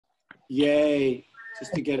Yay,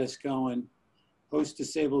 just to get us going. Host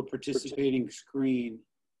disabled participating screen.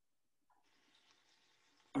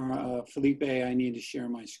 Felipe, I need to share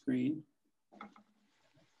my screen.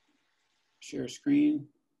 Share screen.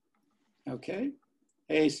 Okay.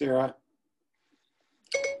 Hey, Sarah.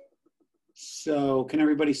 So can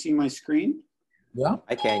everybody see my screen? Yeah.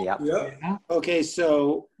 I can, yeah. Yeah. Okay,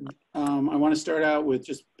 so I want to start out with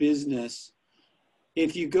just business.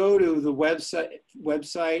 If you go to the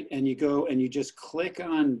website and you go and you just click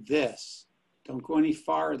on this, don't go any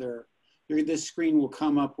farther, this screen will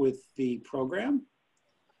come up with the program.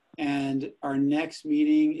 And our next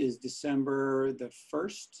meeting is December the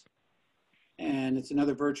 1st. And it's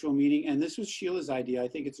another virtual meeting. And this was Sheila's idea. I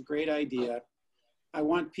think it's a great idea. I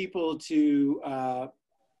want people to,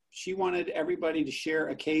 she wanted everybody to share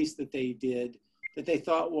a case that they did that they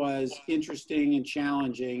thought was interesting and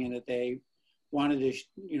challenging and that they wanted to,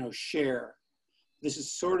 share. This is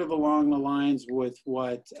sort of along the lines with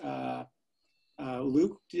what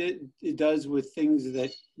Luke does with things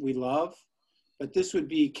that we love, but this would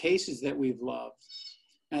be cases that we've loved.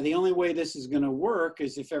 Now, the only way this is going to work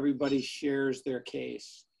is if everybody shares their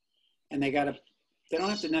case, and they don't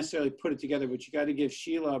have to necessarily put it together, but you got to give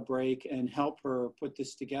Sheila a break and help her put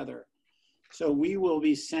this together. So we will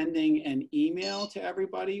be sending an email to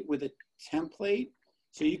everybody with a template.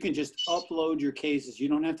 So you can just upload your cases. You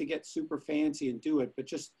don't have to get super fancy and do it, but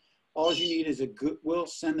just all you need is we'll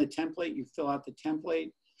send the template, you fill out the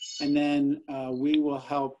template, and then we will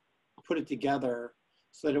help put it together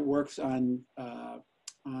so that it works on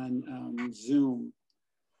Zoom.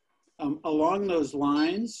 Along those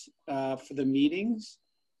lines, for the meetings,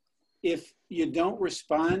 if you don't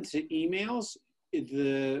respond to emails,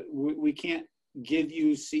 we can't give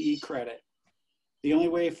you CE credit. The only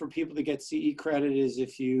way for people to get CE credit is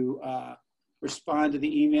if you respond to the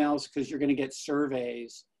emails, because you're going to get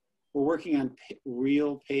surveys. We're working on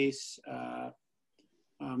real PACE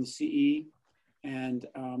CE, and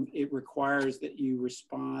it requires that you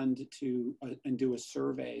respond to and do a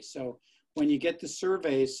survey. So when you get the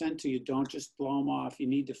surveys sent to you, don't just blow them off. You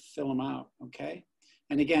need to fill them out, okay?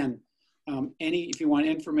 And again, if you want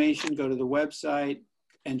information, go to the website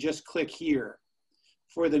and just click here.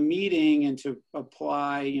 For the meeting and to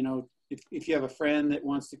apply, if you have a friend that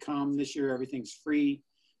wants to come this year, everything's free.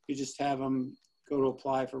 You just have them go to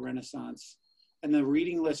apply for Renaissance. And the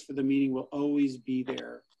reading list for the meeting will always be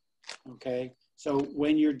there, okay? So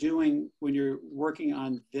when you're working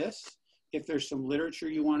on this, if there's some literature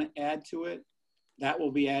you want to add to it, that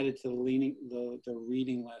will be added to the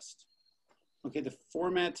reading list. Okay, the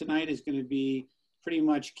format tonight is going to be pretty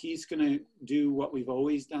much Keith's going to do what we've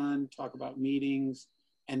always done, talk about meetings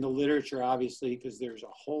and the literature, obviously, because there's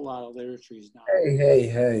a whole lot of literature he's done. Hey.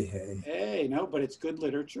 Hey, no, but it's good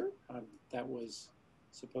literature. That was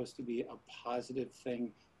supposed to be a positive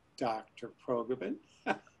thing, Dr. Progebin.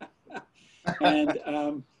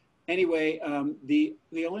 And anyway, the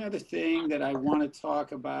only other thing that I want to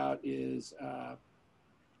talk about is, I'm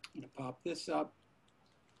going to pop this up.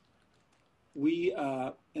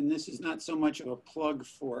 And this is not so much of a plug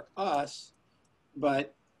for us,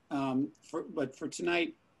 but for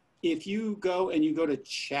tonight, if you go to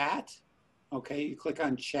chat, okay, you click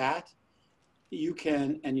on chat, you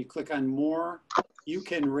click on more, you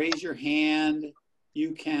can raise your hand,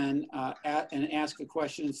 you can and ask a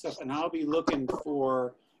question and stuff, and I'll be looking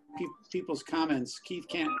for people's comments. Keith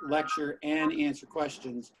can't lecture and answer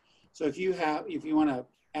questions. So if you want to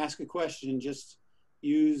ask a question, just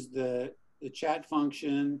use the chat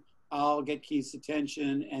function. I'll get Keith's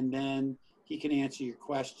attention and then he can answer your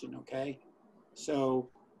question, okay?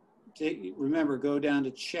 So remember, go down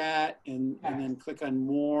to chat and then click on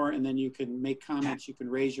more, and then you can make comments, you can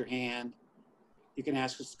raise your hand. You can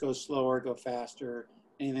ask us to go slower, go faster,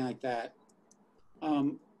 anything like that. I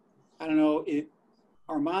don't know,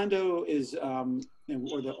 Armando is, or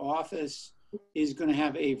the office is going to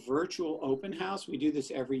have a virtual open house. We do this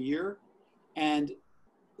every year. And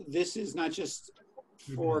this is not just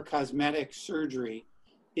for cosmetic surgery.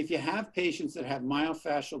 If you have patients that have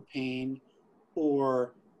myofascial pain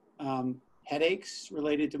or headaches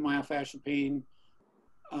related to myofascial pain,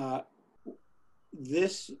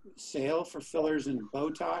 this sale for fillers and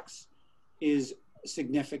Botox is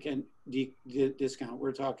significant discount.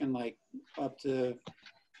 We're talking like up to,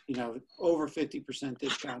 over 50%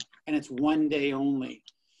 discount, and it's one day only.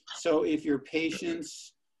 So if your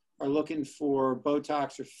patients are looking for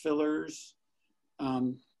Botox or fillers,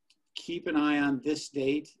 keep an eye on this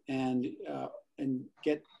date and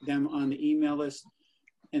get them on the email list.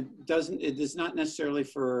 And it is not necessarily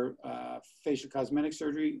for facial cosmetic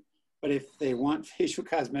surgery. But if they want facial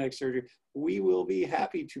cosmetic surgery, we will be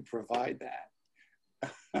happy to provide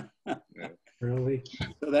that. Really?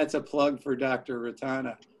 So that's a plug for Dr.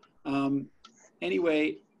 Ratana.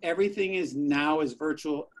 Anyway, everything is now is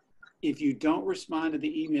virtual. If you don't respond to the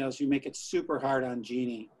emails, you make it super hard on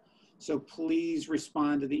Jeannie. So please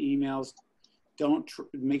respond to the emails. Don't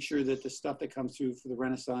make sure that the stuff that comes through for the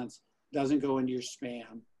Renaissance doesn't go into your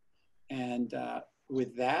spam. And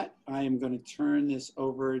with that, I am going to turn this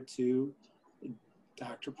over to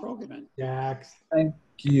Dr. Progebin. Jax. Thank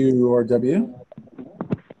you, RW.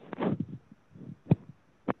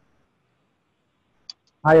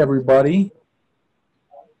 Hi, everybody.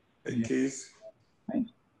 Hey, Keith. Hi.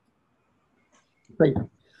 Great.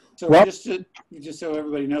 So Well, just so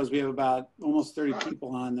everybody knows, we have about almost 30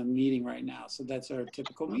 people on the meeting right now. So that's our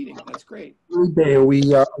typical meeting. That's great. are we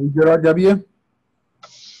good, RW?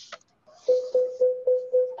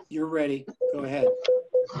 You're ready. Go ahead.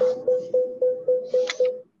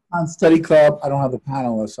 On Study Club, I don't have the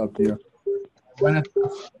panelists up here.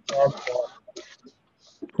 Renaissance Club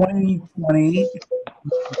 2020.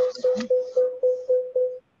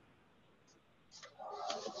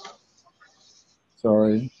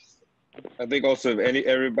 Sorry. I think also if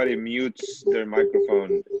everybody mutes their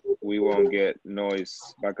microphone, we won't get noise,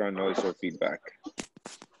 background noise or feedback.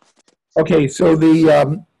 Okay, so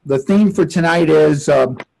the theme for tonight is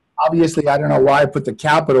obviously I don't know why I put the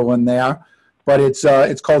capital in there, but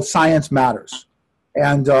it's called Science Matters,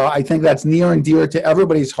 and I think that's near and dear to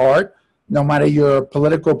everybody's heart, no matter your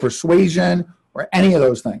political persuasion or any of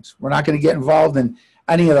those things. We're not going to get involved in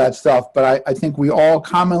any of that stuff, but I think we all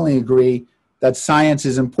commonly agree that science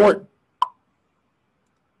is important.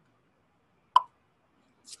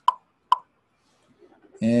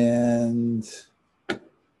 And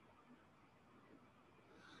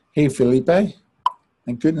hey, Felipe.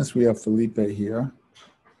 Thank goodness we have Felipe here.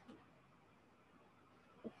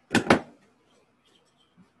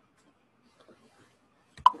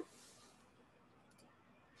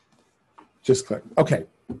 Just click. Okay.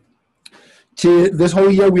 This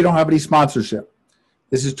whole year, we don't have any sponsorship.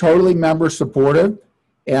 This is totally member supportive.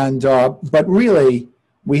 And, but really,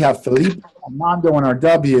 we have Felipe, Armando, and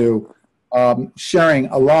RW sharing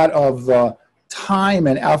a lot of time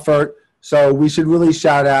and effort. So we should really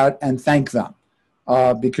shout out and thank them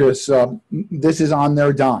because this is on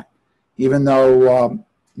their dime, even though,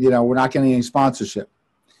 you know, we're not getting any sponsorship.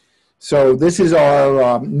 So this is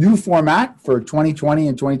our new format for 2020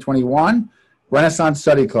 and 2021, Renaissance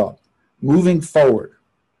Study Club, moving forward.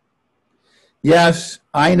 Yes,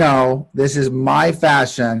 I know, this is my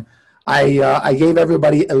fashion. I gave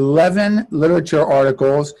everybody 11 literature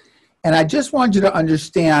articles, and I just want you to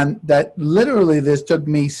understand that literally this took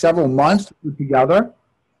me several months to put together.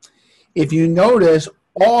 If you notice,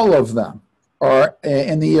 all of them are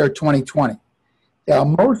in the year 2020.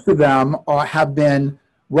 Most of them have been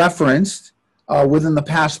referenced within the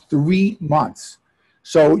past 3 months.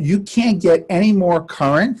 So you can't get any more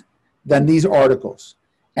current than these articles.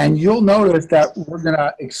 And you'll notice that we're going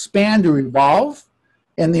to expand or evolve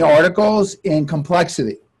in the articles in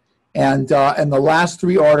complexity. And the last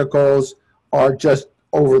 3 articles are just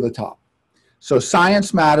over the top. So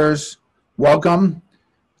Science Matters, welcome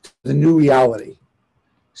to the new reality.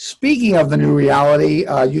 Speaking of the new reality,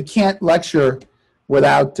 you can't lecture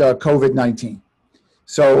without COVID-19.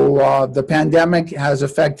 So the pandemic has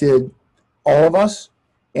affected all of us.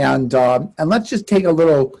 And let's just take a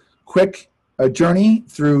little quick journey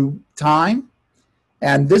through time.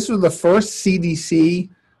 And this was the first CDC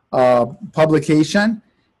publication.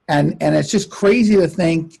 And it's just crazy to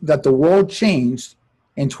think that the world changed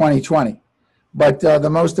in 2020. But the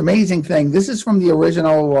most amazing thing, this is from the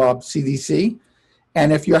original CDC.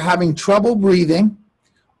 And if you're having trouble breathing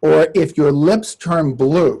or if your lips turn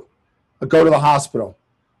blue, go to the hospital.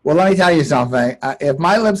 Well, let me tell you something. If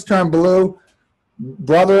my lips turn blue,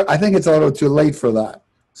 brother, I think it's a little too late for that.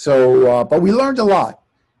 So, but we learned a lot.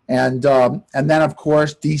 And then, of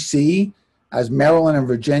course, DC, as Maryland and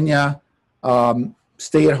Virginia,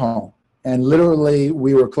 stay at home. And literally,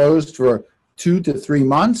 we were closed for 2 to 3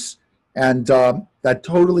 months. And that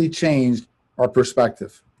totally changed our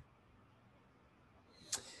perspective.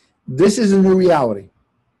 This is a new reality.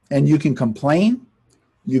 And you can complain.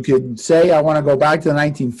 You could say, I want to go back to the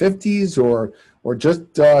 1950s or just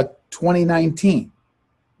 2019.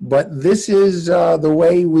 But this is the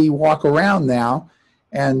way we walk around now.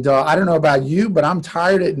 And I don't know about you, but I'm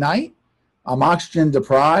tired at night. I'm oxygen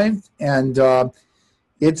deprived. And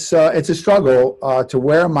it's a struggle to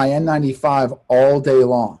wear my N95 all day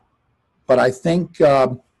long. But I think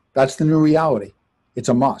that's the new reality. It's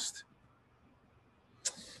a must.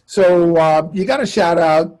 So you got to shout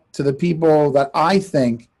out to the people that I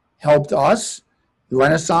think helped us, the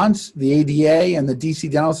Renaissance, the ADA, and the DC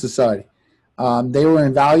Dental Society. They were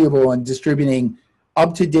invaluable in distributing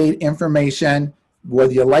up-to-date information,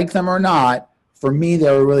 whether you like them or not. For me, they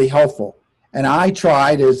were really helpful. And I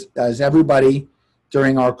tried, as everybody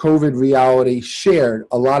during our COVID reality, shared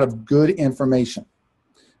a lot of good information.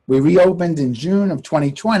 We reopened in June of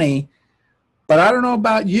 2020, but I don't know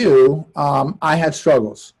about you, I had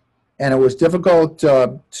struggles. And it was difficult I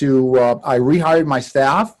rehired my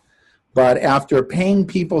staff, but after paying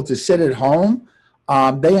people to sit at home,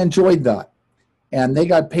 they enjoyed that. And they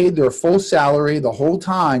got paid their full salary the whole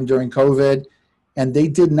time during COVID, and they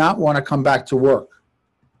did not want to come back to work.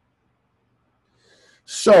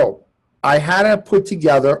 So I had to put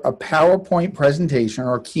together a PowerPoint presentation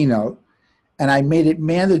or keynote, and I made it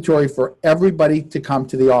mandatory for everybody to come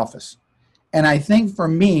to the office. And I think for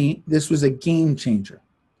me, this was a game changer.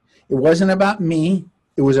 It wasn't about me,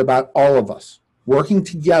 it was about all of us working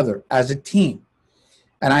together as a team.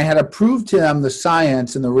 And I had to prove to them the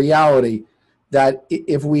science and the reality that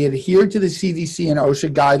if we adhered to the CDC and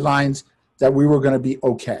OSHA guidelines, that we were going to be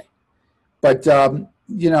okay. But,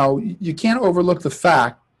 you can't overlook the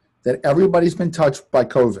fact that everybody's been touched by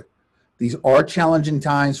COVID. These are challenging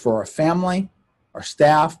times for our family, our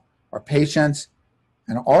staff, our patients,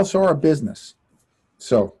 and also our business.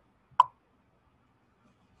 So,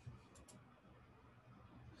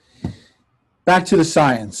 back to the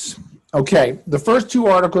science. Okay, the first two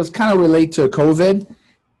articles kind of relate to COVID.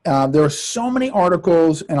 There are so many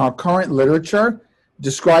articles in our current literature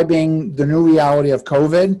describing the new reality of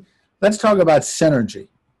COVID. Let's talk about synergy.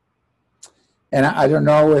 And I don't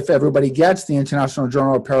know if everybody gets the International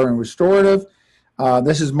Journal of Peri and Restorative.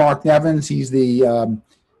 This is Mark Nevins. He's the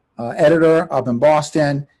editor up in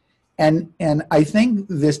Boston. And I think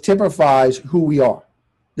this typifies who we are.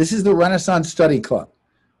 This is the Renaissance Study Club.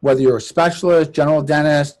 Whether you're a specialist, general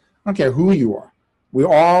dentist, I don't care who you are. We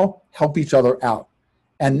all help each other out.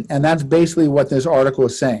 And that's basically what this article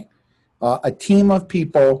is saying. A team of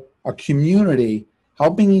people, a community,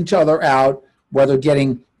 helping each other out, whether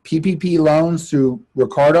getting PPP loans through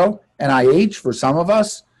Ricardo, NIH for some of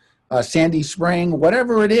us, Sandy Spring,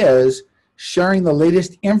 whatever it is, sharing the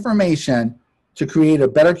latest information to create a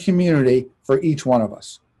better community for each one of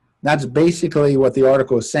us. That's basically what the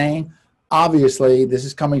article is saying. Obviously, this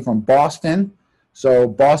is coming from Boston. So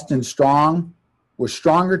Boston strong, we're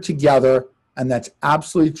stronger together, and that's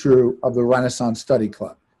absolutely true of the Renaissance Study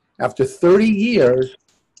Club. After 30 years,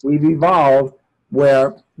 we've evolved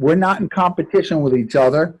where we're not in competition with each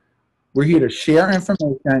other. We're here to share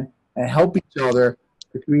information and help each other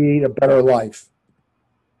to create a better life.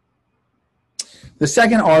 The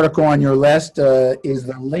second article on your list is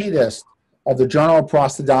the latest of the Journal of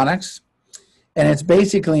Prosthodontics. And it's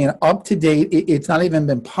basically an up-to-date, it's not even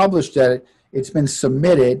been published yet, it's been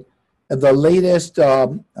submitted, the latest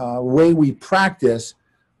way we practice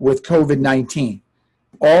with COVID-19.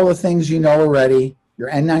 All the things you know already, your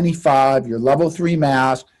N95, your level 3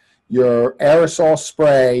 mask, your aerosol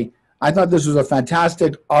spray. I thought this was a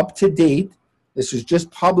fantastic up-to-date. This was just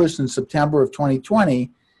published in September of 2020,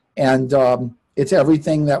 and it's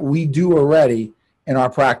everything that we do already in our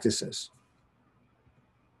practices.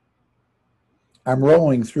 I'm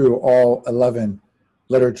rolling through all 11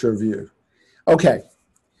 literature reviews. Okay,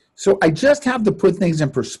 so I just have to put things in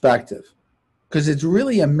perspective because it's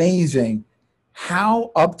really amazing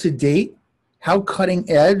how up-to-date, how cutting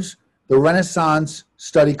edge the Renaissance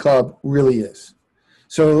Study Club really is.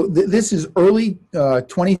 So this is early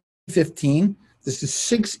 2015. This is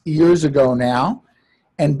 6 years ago now.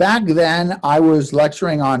 And back then, I was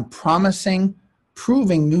lecturing on proving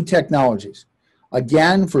new technologies.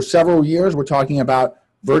 Again, for several years, we're talking about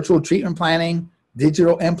virtual treatment planning,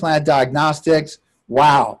 digital implant diagnostics.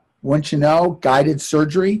 Wow, wouldn't you know, guided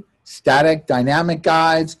surgery, static dynamic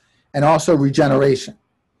guides, and also regeneration.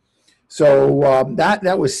 So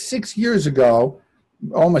that was 6 years ago,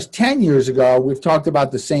 almost 10 years ago. We've talked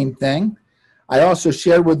about the same thing. I also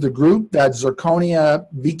shared with the group that zirconia,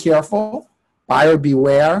 be careful, buyer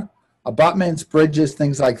beware, abutments, bridges,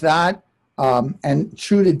 things like that. And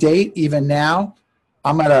true to date, even now,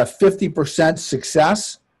 I'm at a 50%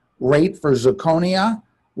 success rate for zirconia,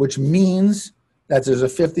 which means that there's a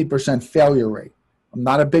 50% failure rate. I'm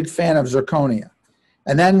not a big fan of zirconia.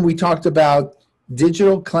 And then we talked about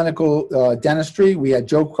digital clinical dentistry. We had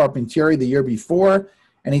Joe Carpentieri the year before,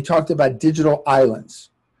 and he talked about digital islands.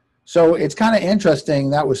 So it's kind of interesting.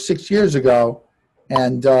 That was 6 years ago.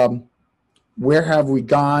 And where have we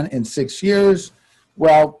gone in 6 years?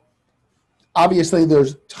 Well, obviously,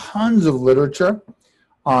 there's tons of literature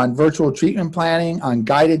on virtual treatment planning, on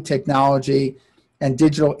guided technology, and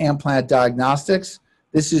digital implant diagnostics.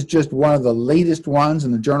 This is just one of the latest ones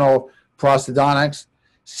in the Journal of Prosthodontics,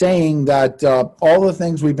 saying that all the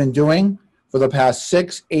things we've been doing for the past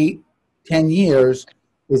 6, 8, 10 years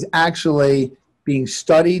is actually being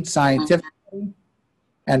studied scientifically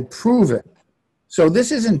and proven. So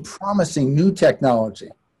this isn't promising new technology.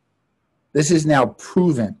 This is now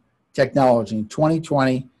proven technology in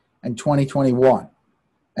 2020 and 2021.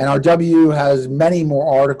 And RW has many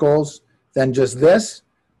more articles than just this,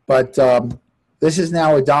 but this is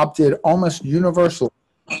now adopted almost universally,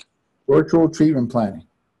 virtual treatment planning.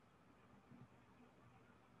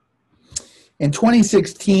 In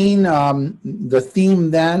 2016, the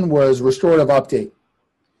theme then was restorative update.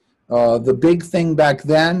 The big thing back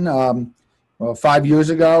then, 5 years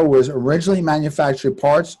ago, was originally manufactured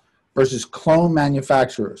parts versus clone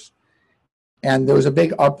manufacturers. And there was a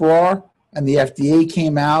big uproar, and the FDA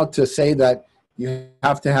came out to say that you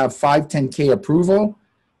have to have 510K approval.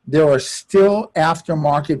 There are still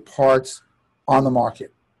aftermarket parts on the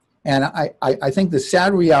market. And I think the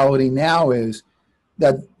sad reality now is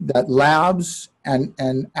that labs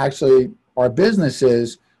and actually our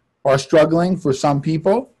businesses are struggling for some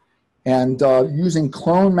people, and using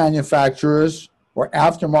clone manufacturers or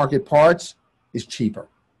aftermarket parts is cheaper.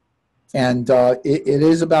 And it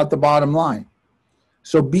is about the bottom line.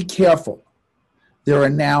 So be careful. There are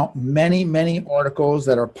now many, many articles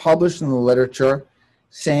that are published in the literature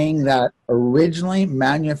saying that originally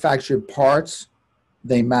manufactured parts,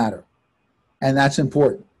 they matter. And that's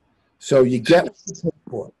important. So you get what you pay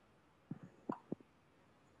for.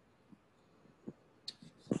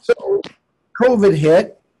 So COVID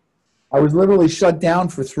hit. I was literally shut down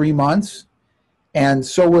for 3 months, and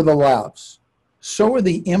so were the labs. So were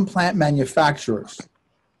the implant manufacturers.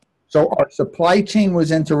 So our supply chain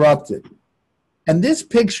was interrupted. And this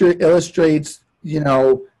picture illustrates,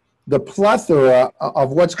 the plethora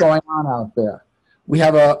of what's going on out there. We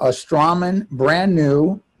have a Straumann brand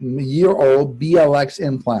new, year-old BLX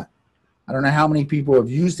implant. I don't know how many people have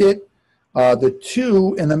used it. The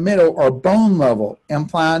two in the middle are bone level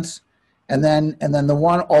implants, and then the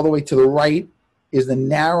one all the way to the right is the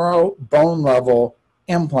narrow bone level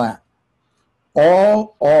implant.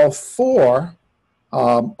 All four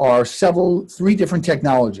are 3 different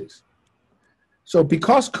technologies. So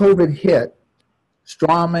because COVID hit,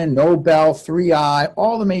 Straumann, Nobel, 3i,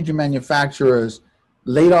 all the major manufacturers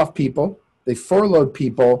laid off people. They furloughed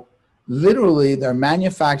people. Literally, their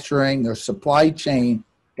manufacturing, their supply chain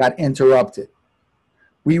got interrupted.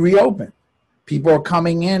 We reopened. People are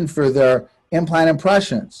coming in for their implant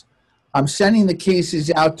impressions. I'm sending the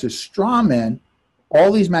cases out to Straumann,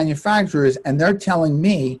 all these manufacturers, and they're telling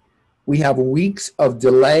me we have weeks of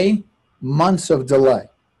delay, months of delay.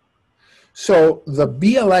 So the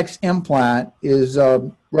BLX implant is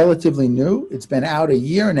relatively new. It's been out a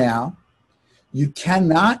year now. You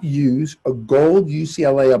cannot use a gold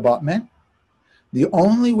UCLA abutment. The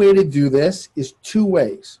only way to do this is 2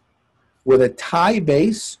 ways, with a tie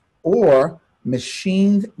base or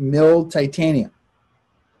machined milled titanium.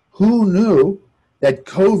 Who knew that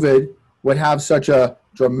COVID would have such a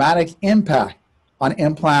dramatic impact on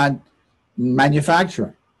implant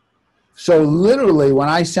manufacturing? So literally, when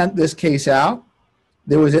I sent this case out,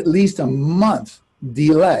 there was at least a month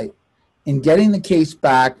delay in getting the case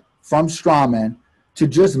back from Straumann to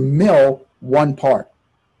just mill one part,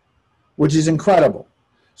 which is incredible.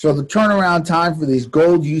 So the turnaround time for these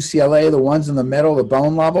gold UCLA, the ones in the middle, the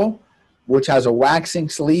bone level, which has a waxing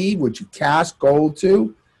sleeve, which you cast gold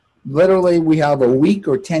to, literally we have a week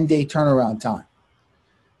or 10-day turnaround time.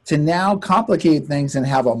 To now complicate things and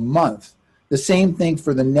have a month. The same thing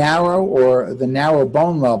for the narrow or the narrow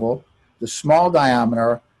bone level, the small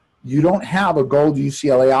diameter, you don't have a gold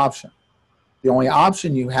UCLA option. The only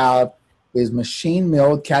option you have is machine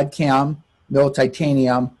milled CAD/CAM, milled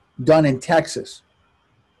titanium, done in Texas.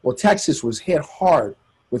 Well, Texas was hit hard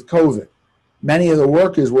with COVID. Many of the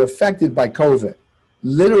workers were affected by COVID,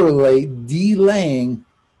 literally delaying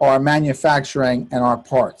our manufacturing and our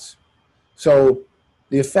parts. So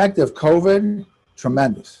the effect of COVID,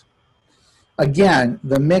 tremendous. Again,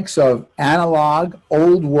 the mix of analog,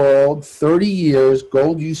 old world, 30 years,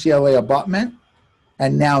 gold UCLA abutment,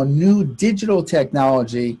 and now new digital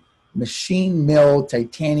technology, machine milled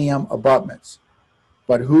titanium abutments.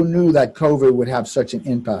 But who knew that COVID would have such an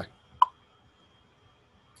impact?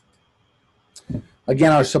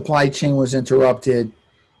 Again, our supply chain was interrupted.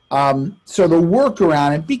 So the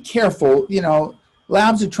workaround, and be careful,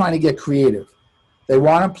 labs are trying to get creative. They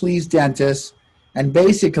want to please dentists, and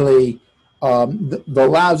basically, the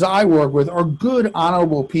labs I work with are good,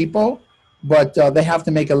 honorable people, but they have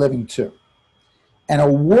to make a living too. And a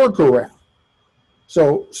workaround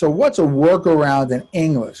So what's a workaround in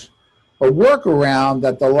English? A workaround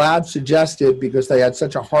that the lab suggested because they had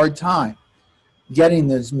such a hard time getting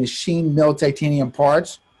these machine mill titanium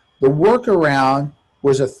parts. The workaround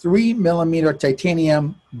was a 3mm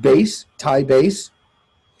titanium base, tie base.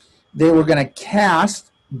 They were going to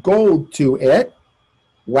cast gold to it,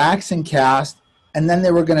 wax and cast, and then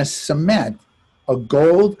they were going to cement a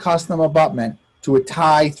gold custom abutment to a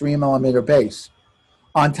tie 3mm base.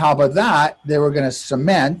 On top of that, they were going to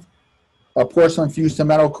cement a porcelain fused to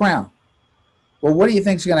metal crown. Well, what do you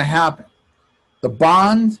think is going to happen? The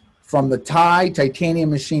bond from the tie titanium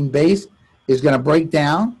machine base is going to break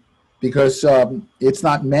down because it's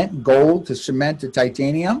not meant gold to cement to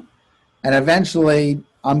titanium, and eventually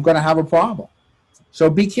I'm going to have a problem. So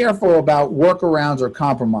be careful about workarounds or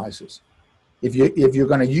compromises. If you're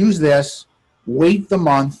going to use this, wait the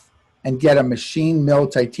month and get a machine mill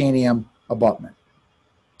titanium abutment,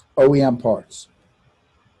 OEM parts.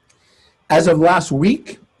 As of last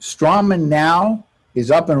week, Straumann now is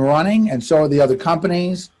up and running, and so are the other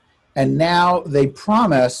companies. And now they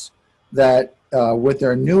promise that with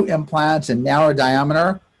their new implants and narrow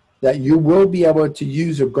diameter, that you will be able to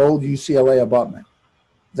use a gold UCLA abutment.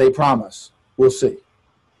 They promise. We'll see.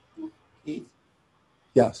 Keith,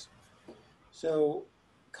 Yes. so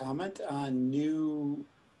comment on new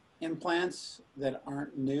implants that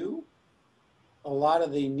aren't new. A lot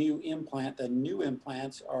of the new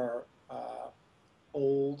implants are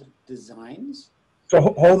old designs. So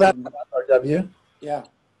hold that, RW. Yeah.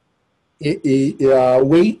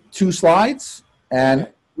 Wait 2 slides, and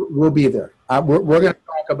Okay. we'll be there. We're going to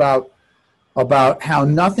talk about how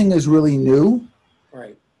nothing is really new,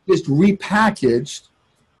 Right. just repackaged,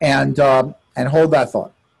 and hold that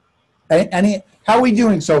thought. How are we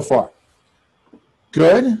doing so far?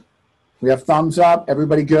 Good. We have thumbs up.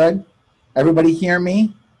 Everybody good? Everybody hear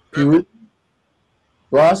me? Perfect.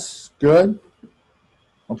 Russ, good.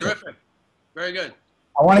 Okay. Terrific. Very good.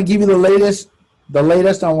 I want to give you the latest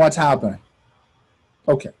on what's happening.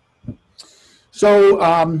 Okay.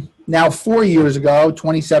 So now 4 years ago,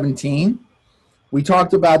 2017, we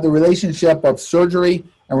talked about the relationship of surgery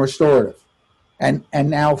and restorative. And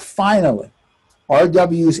now finally,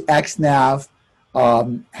 RW's XNav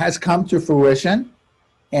has come to fruition,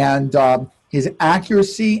 and his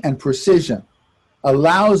accuracy and precision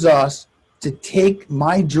allows us to take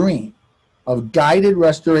my dream of guided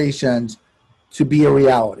restorations to be a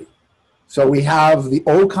reality. So we have the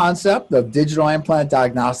old concept of digital implant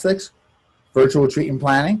diagnostics, virtual treatment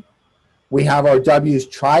planning. We have our W's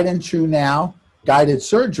tried and true now, guided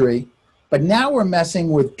surgery, but now we're messing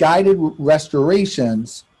with guided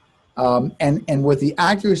restorations, and with the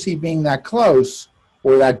accuracy being that close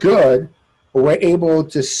or that good, we're able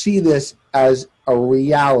to see this as a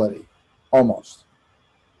reality, almost.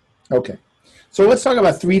 Okay, so let's talk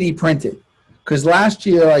about 3D printed, because last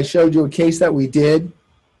year I showed you a case that we did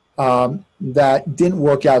that didn't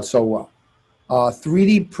work out so well.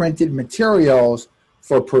 3D printed materials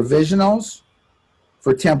for provisionals,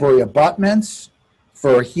 for temporary abutments,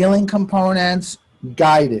 for healing components,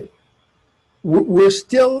 guided. We're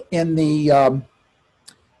still in the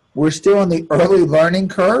early learning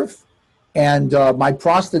curve, and my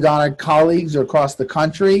prosthodontic colleagues across the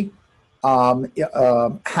country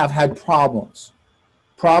have had problems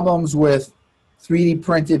with 3D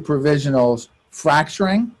printed provisionals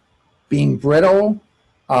fracturing, being brittle,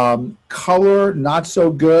 color not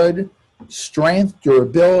so good, strength,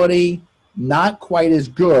 durability not quite as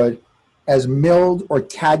good as milled or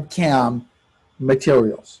CAD/CAM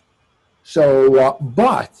materials. So,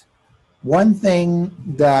 but one thing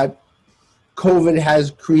that COVID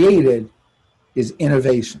has created is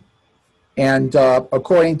innovation. And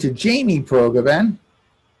according to Jamie Progebin,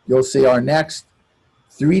 you'll see our next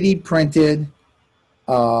 3D printed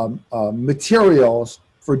materials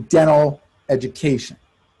for dental education.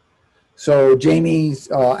 So Jamie's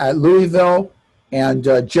at Louisville, and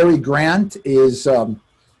Jerry Grant is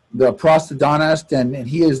the prosthodontist, and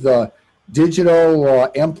he is the digital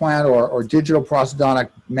implant or digital prosthodontic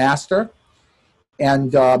master.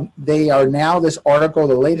 And they are now, this article,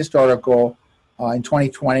 the latest article in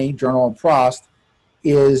 2020, Journal of Prost,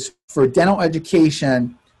 is for dental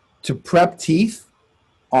education to prep teeth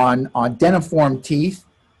on dentiform teeth,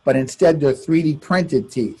 but instead they're 3D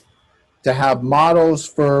printed teeth, to have models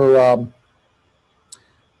for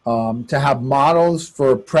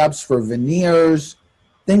preps for veneers,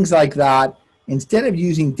 things like that, instead of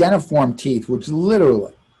using dentiform teeth, which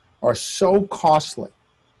literally are so costly.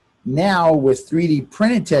 Now with 3D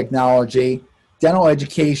printed technology, dental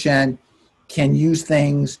education can use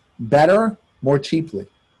things better, more cheaply.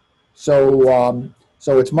 So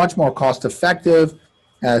So it's much more cost effective,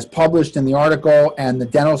 as published in the article, and the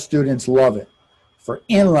dental students love it. For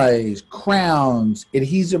inlays, crowns,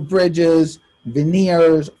 adhesive bridges,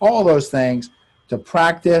 veneers, all those things to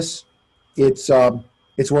practice, it's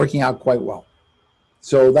working out quite well.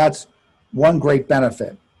 So that's one great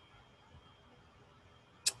benefit.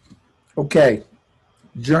 Okay,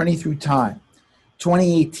 journey through time.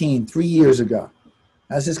 2018, 3 years ago.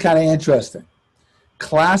 This is kind of interesting.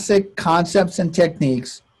 Classic concepts and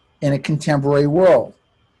techniques in a contemporary world.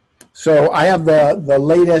 So I have the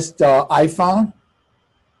latest iPhone.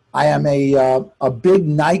 I am a big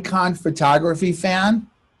Nikon photography fan.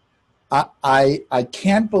 I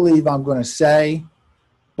can't believe I'm going to say,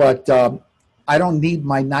 but I don't need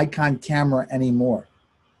my Nikon camera anymore,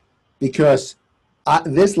 because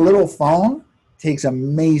this little phone takes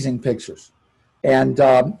amazing pictures. And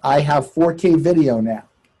I have 4K video now.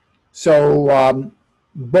 So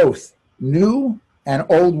both new and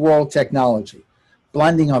old world technology,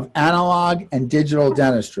 blending of analog and digital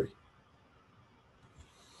dentistry.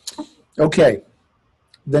 Okay,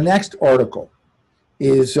 the next article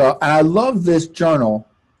is, and I love this journal,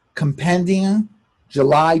 Compendium,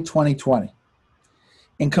 July 2020.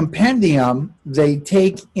 In Compendium, they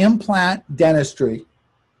take implant dentistry,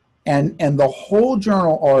 and the whole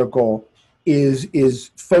journal article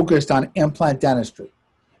is focused on implant dentistry.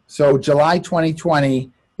 So July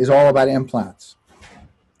 2020 is all about implants.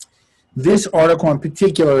 This article in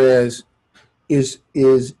particular is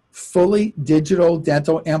fully digital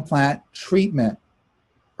dental implant treatment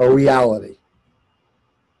a reality.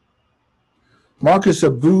 Marcus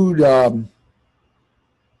Aboud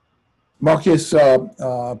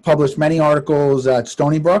published many articles at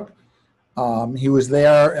Stony Brook. He was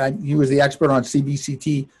there. He was the expert on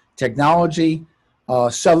CBCT technology.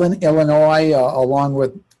 Southern Illinois, along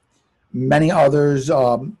with many others,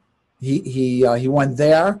 he went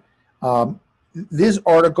there. This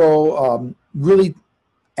article really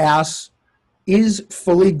asks, is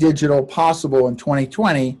fully digital possible in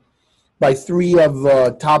 2020, by three of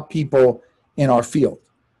the top people in our field.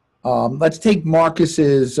 Let's take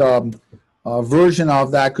Marcus's version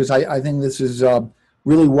of that, because I think this is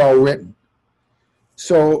really well written.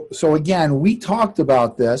 So again, we talked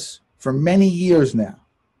about this for many years now.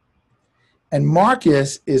 And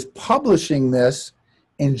Marcus is publishing this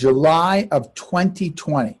in July of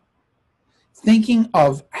 2020, thinking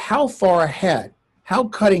of how far ahead, how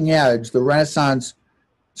cutting edge the Renaissance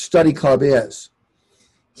Study Club is.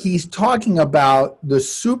 He's talking about the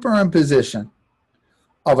superimposition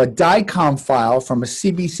of a DICOM file from a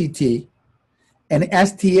CBCT, an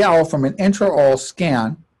STL from an intraoral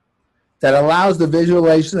scan that allows the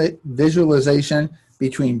visualization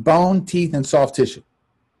between bone, teeth, and soft tissue.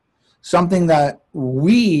 Something that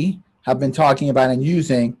we have been talking about and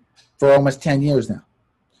using for almost 10 years now,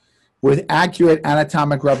 with accurate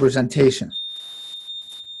anatomic representation.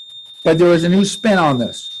 But there is a new spin on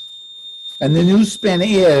this. And the new spin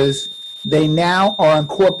is they now are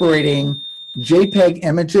incorporating JPEG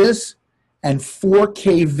images and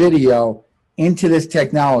 4K video into this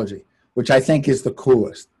technology, which I think is the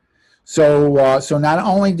coolest. So not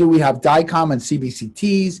only do we have DICOM and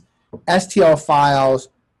CBCTs, STL files,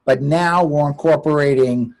 but now we're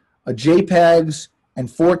incorporating JPEGs and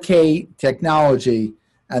 4K technology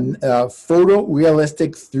and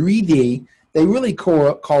photorealistic 3D. They really call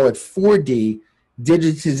it 4D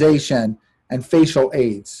digitization and facial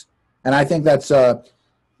aids. And I think that's a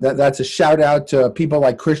shout out to people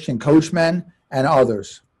like Christian Coachman and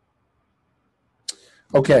others.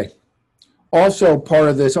 Okay. Also part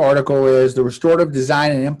of this article is the restorative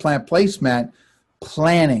design and implant placement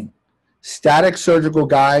planning. Static surgical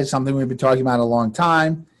guides, something we've been talking about a long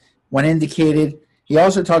time, when indicated. He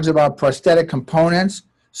also talks about prosthetic components,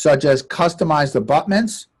 such as customized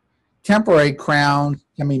abutments. Temporary crowns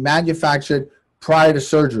can be manufactured prior to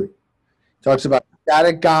surgery. He talks about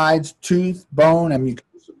static guides, tooth, bone, and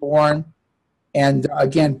mucosa borne. And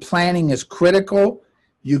again, planning is critical.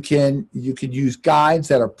 You could use guides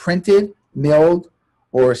that are printed, milled,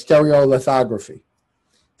 or stereolithography.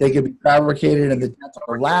 They can be fabricated in the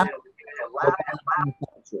dental lab.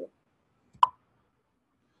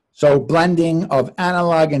 So blending of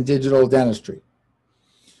analog and digital dentistry.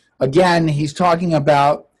 Again, he's talking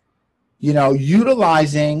about,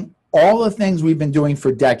 utilizing all the things we've been doing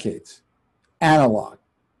for decades, analog,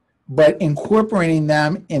 but incorporating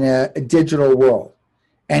them in a digital world.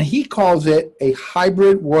 And he calls it a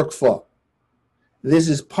hybrid workflow. This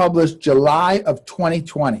is published July of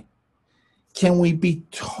 2020. Can we be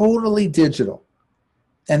totally digital?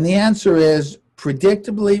 And the answer is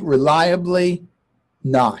predictably, reliably,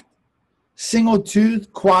 not. Single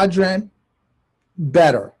tooth, quadrant,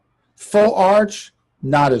 better. Full arch,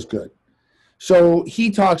 not as good. So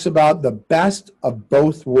he talks about the best of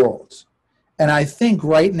both worlds. And I think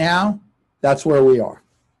right now, that's where we are.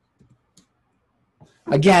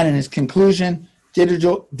 Again, in his conclusion,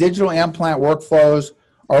 digital implant workflows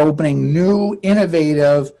are opening new,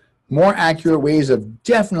 innovative, more accurate ways of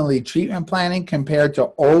definitely treatment planning compared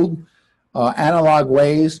to old analog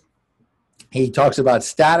ways. He talks about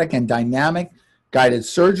static and dynamic guided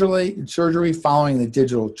surgery following the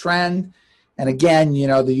digital trend. And again, you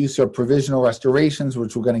know, the use of provisional restorations,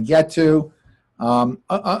 which we're going to get to.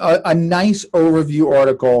 A nice overview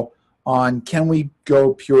article on can we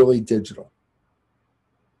go purely digital.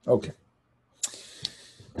 Okay.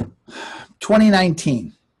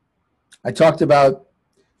 2019. I talked about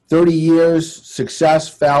 30 years, success,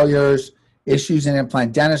 failures, issues in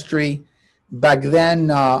implant dentistry. Back then,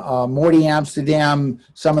 Morty Amsterdam,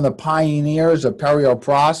 some of the pioneers of perio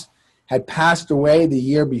pros, had passed away the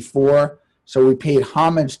year before, so we paid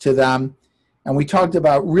homage to them. And we talked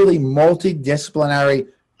about really multidisciplinary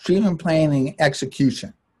treatment planning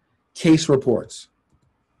execution, case reports.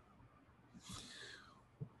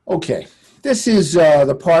 Okay, this is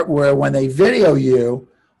the part where when they video you,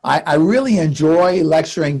 I really enjoy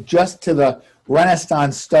lecturing just to the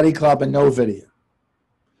Renaissance Study Club and no video.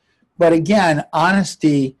 But again,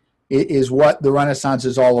 honesty is what the Renaissance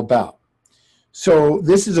is all about. So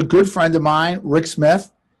this is a good friend of mine, Rick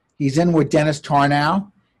Smith. He's in with Dennis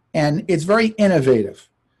Tarnow, and it's very innovative.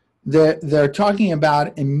 They're talking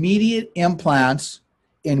about immediate implants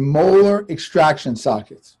in molar extraction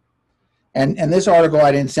sockets. And this article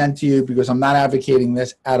I didn't send to you because I'm not advocating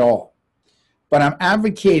this at all. But I'm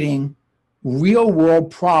advocating real-world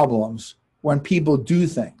problems when people do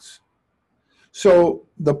things. So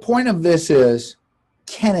the point of this is,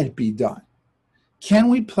 can it be done? Can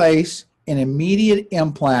we place an immediate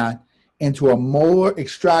implant into a molar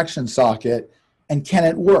extraction socket, and can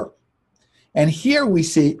it work? And here we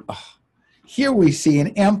see an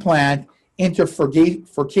implant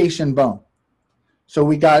interfurcation bone. So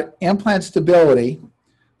we got implant stability,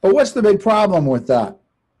 but what's the big problem with that?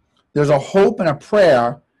 There's a hope and a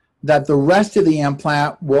prayer that the rest of the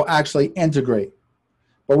implant will actually integrate.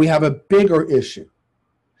 But we have a bigger issue.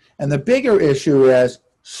 And the bigger issue is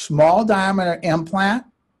small diameter implant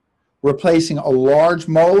replacing a large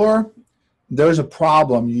molar. There's a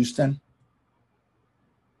problem, Houston.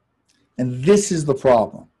 And this is the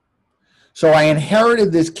problem. So I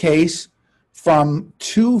inherited this case from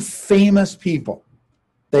two famous people.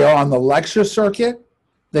 They are on the lecture circuit.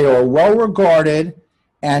 They are well regarded.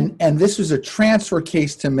 And this was a transfer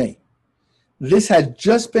case to me. This had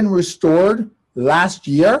just been restored last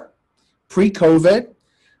year, pre-COVID,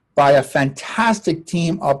 by a fantastic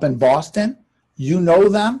team up in Boston. You know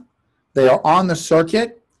them. They are on the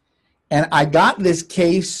circuit. And I got this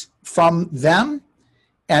case from them.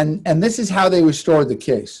 And this is how they restored the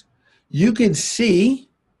case. You could see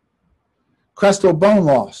crestal bone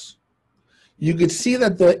loss. You could see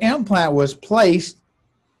that the implant was placed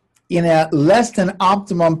in a less than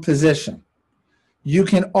optimum position. You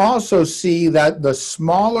can also see that the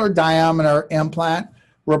smaller diameter implant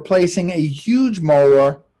replacing a huge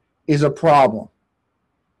molar is a problem.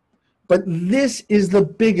 But this is the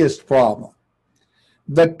biggest problem.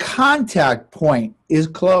 The contact point is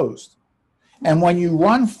closed. And when you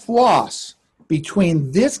run floss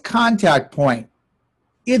between this contact point,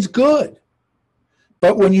 it's good.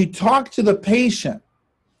 But when you talk to the patient,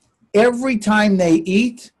 every time they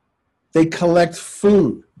eat, they collect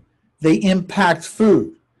food. They impact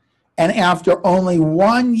food. And after only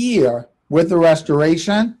 1 year with the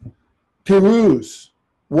restoration, peruse.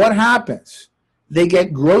 What happens? They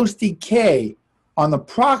get gross decay on the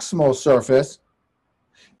proximal surface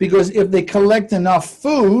because if they collect enough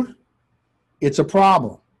food, it's a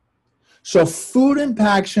problem. So food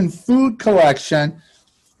impaction, food collection,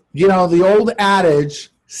 you know, the old adage,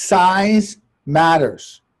 size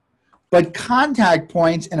matters. But contact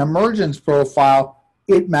points and emergence profile,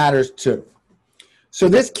 it matters too. So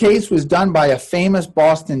this case was done by a famous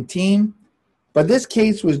Boston team, but this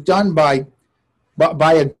case was done by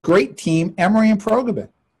a great team, Emory and Progebin.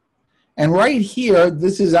 And right here,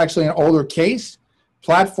 this is actually an older case,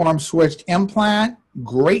 platform switched implant,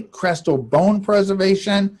 great crestal bone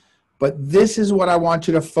preservation, but this is what I want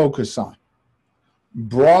you to focus on.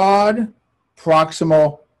 Broad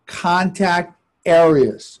proximal contact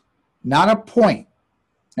areas, not a point.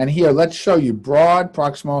 And here, let's show you broad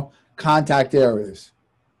proximal contact areas.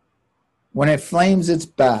 When it flames, it's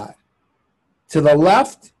bad. To the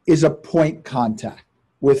left is a point contact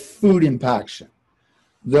with food impaction.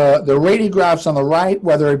 The radiographs on the right,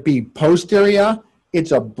 whether it be posterior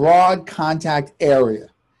It's a broad contact area.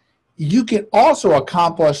 You can also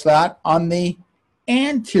accomplish that on the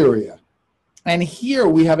anterior. And here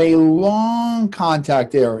we have a long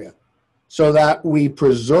contact area so that we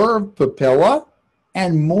preserve papilla,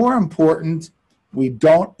 and more important, we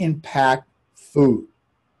don't impact food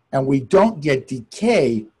and we don't get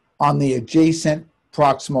decay on the adjacent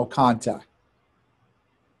proximal contact.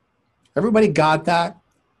 Everybody got that?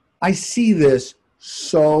 I see this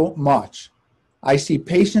so much. I see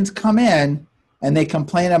patients come in and they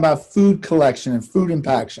complain about food collection and food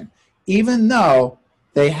impaction. Even though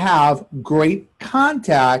they have great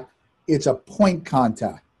contact, it's a point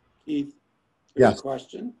contact. Keith, there's Yes. a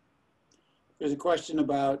question. There's a question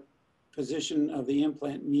about position of the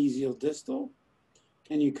implant mesial distal.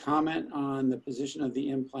 Can you comment on the position of the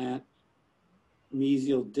implant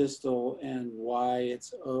mesial distal and why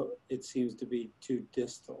it seems to be too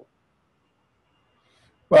distal?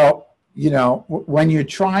 Well, you know, when you're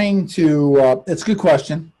trying to, it's a good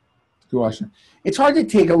question. Good question. It's hard to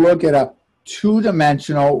take a look at a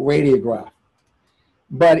two-dimensional radiograph.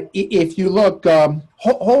 But if you look,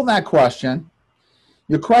 hold that question.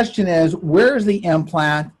 Your question is, where is the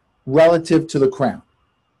implant relative to the crown?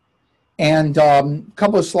 And a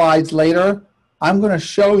couple of slides later, I'm going to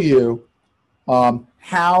show you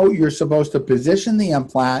how you're supposed to position the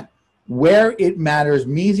implant, where it matters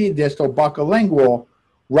mesiodistal buccolingual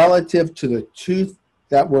relative to the tooth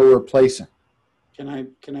that we're replacing. Can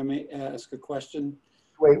I ask a question?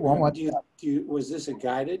 Wait, one more. Was this a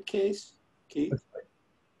guided case, Keith?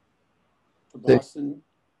 The The- Boston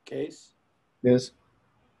case? Yes.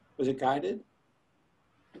 Was it guided?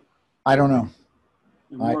 I don't know.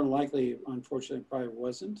 More than likely, unfortunately, probably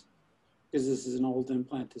wasn't, because this is an old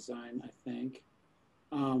implant design, I think.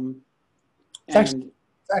 It's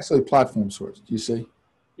actually platform source. Do you see?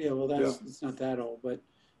 Yeah, well, it's not that old, but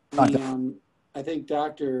Not I think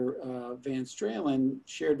Dr. Van Stralen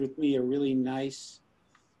shared with me a really nice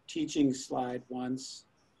teaching slide once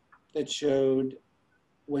that showed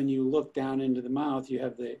when you look down into the mouth, you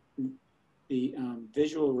have the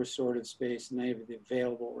visual restorative space and they have the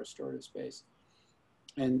available restorative space.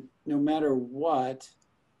 And no matter what,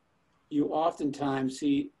 you oftentimes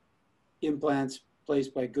see implants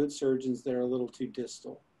placed by good surgeons that are a little too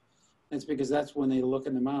distal. That's because that's when they look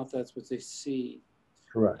in the mouth, that's what they see.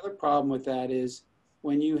 Correct. The other problem with that is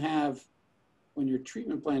when you're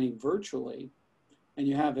treatment planning virtually and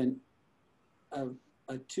you have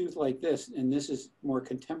a tooth like this, and this is more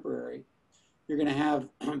contemporary, you're going to have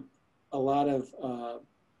a lot of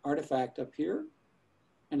artifact up here,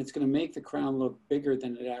 and it's going to make the crown look bigger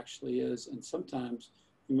than it actually is. And sometimes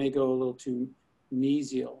you may go a little too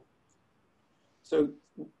mesial. So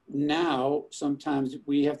now, sometimes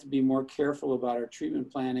we have to be more careful about our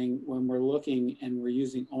treatment planning when we're looking and we're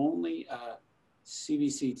using only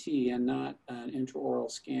CBCT and not an intraoral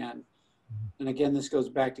scan. And again, this goes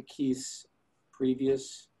back to Keith's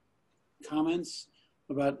previous comments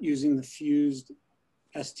about using the fused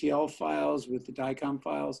STL files with the DICOM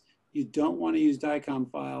files. You don't want to use DICOM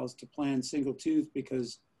files to plan single tooth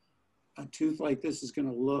because a tooth like this is going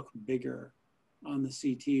to look bigger on the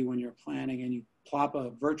CT when you're planning, and you plop a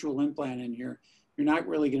virtual implant in here, you're not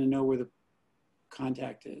really going to know where the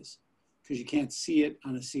contact is because you can't see it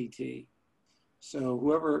on a CT. So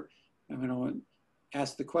whoever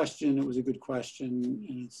asked the question, it was a good question,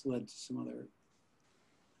 and it's led to some other.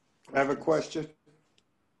 I have a question.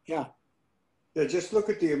 Yeah. Yeah, just look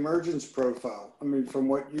at the emergence profile. I mean, from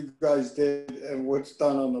what you guys did and what's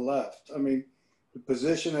done on the left. I mean, the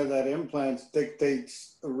position of that implant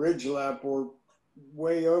dictates a ridge lap or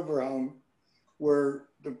way overhung, where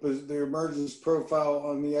the emergence profile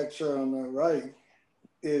on the X-ray on the right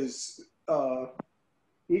is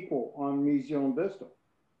equal on mesial and distal.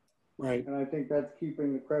 Right. And I think that's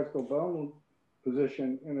keeping the crestal bone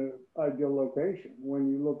position in an ideal location.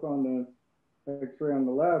 When you look on the X-ray on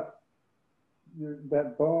the left,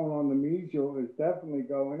 that bone on the mesial is definitely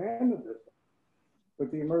going and the distal.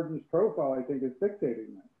 But the emergence profile, I think, is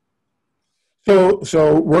dictating that.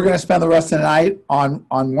 So we're going to spend the rest of the night on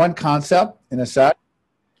one concept in a sec.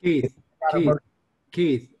 Keith,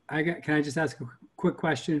 can I just ask a quick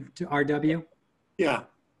question to RW? Yeah.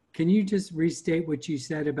 Can you just restate what you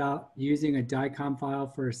said about using a DICOM file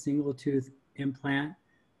for a single tooth implant?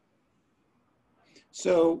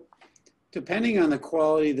 So depending on the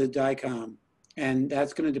quality of the DICOM, and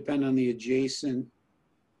that's going to depend on the adjacent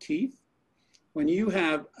teeth. When you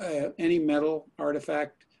have any metal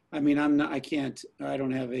artifact, I mean, I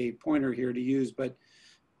don't have a pointer here to use, but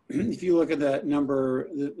if you look at the number,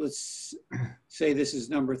 let's say this is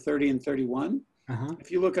number 30 and 31.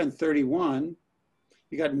 If you look on 31,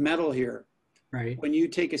 you got metal here. Right. When you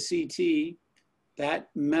take a CT, that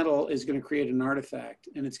metal is going to create an artifact,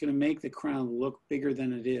 and it's going to make the crown look bigger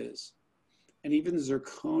than it is. And even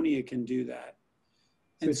zirconia can do that.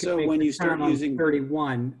 And so when you start using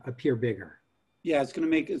 31 appear bigger. Yeah, it's going to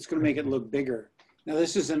make it look bigger. Now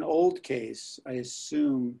this is an old case, I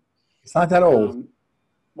assume. It's not that old.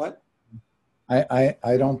 What? I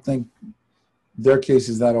don't think their case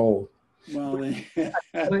is that old. Well,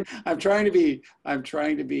 I'm trying to be.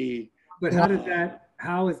 But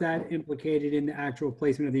how is that implicated in the actual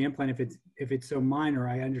placement of the implant? If it's so minor,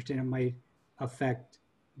 I understand it might affect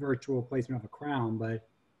virtual placement of a crown, but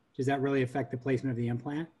does that really affect the placement of the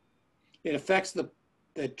implant? It affects the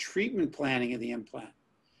treatment planning of the implant.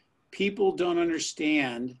 People don't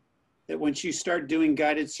understand that once you start doing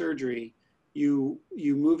guided surgery, you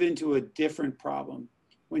move into a different problem.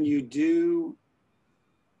 When you do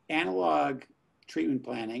analog treatment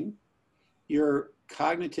planning, your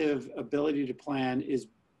cognitive ability to plan is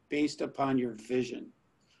based upon your vision.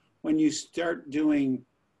 When you start doing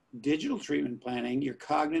digital treatment planning, your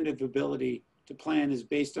cognitive ability to plan is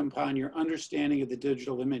based upon your understanding of the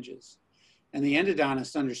digital images. And the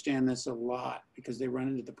endodontists understand this a lot because they run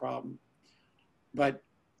into the problem. But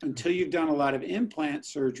until you've done a lot of implant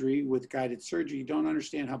surgery with guided surgery, you don't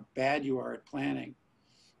understand how bad you are at planning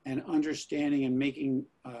and understanding and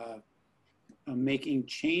making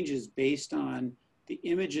changes based on the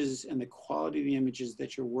images and the quality of the images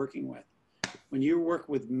that you're working with. When you work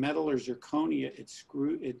with metal or zirconia, it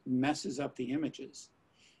messes up the images.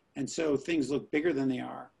 And so things look bigger than they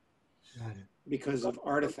are because of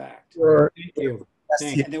artifact. Thank you.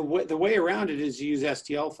 And the way around it is you use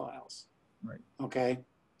STL files. Right. Okay.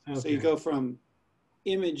 So you go from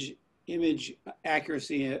image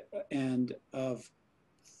accuracy and of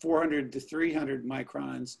 400 to 300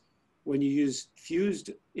 microns. When you use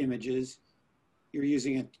fused images, you're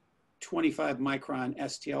using a 25 micron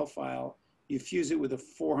STL file. You fuse it with a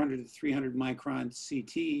 400 to 300 micron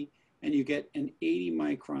CT, and you get an 80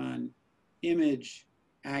 micron image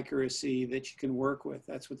accuracy that you can work with.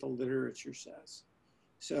 That's what the literature says.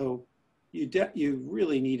 So you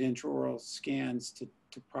really need intraoral scans to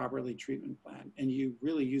properly treatment plan, and you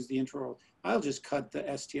really use the intraoral. I'll just cut the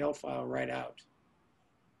STL file right out.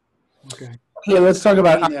 Okay. Okay, let's talk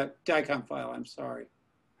about the DICOM file. I'm sorry.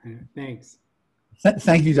 Thanks.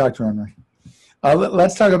 Thank you, Dr. Henry.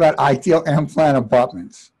 Let's talk about ideal implant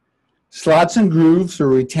abutments. Slots and grooves for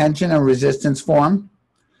retention and resistance form.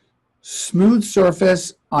 Smooth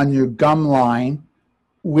surface on your gum line,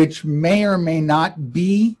 which may or may not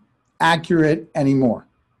be accurate anymore.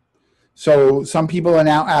 So some people are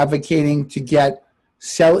now advocating to get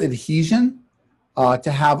cell adhesion,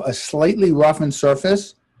 to have a slightly roughened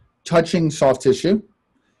surface touching soft tissue.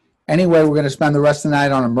 Anyway, we're going to spend the rest of the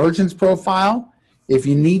night on emergence profile. If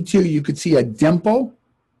you need to, you could see a dimple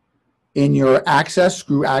in your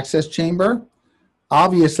screw access chamber.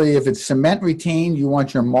 Obviously, if it's cement retained, you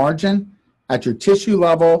want your margin at your tissue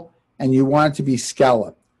level, and you want it to be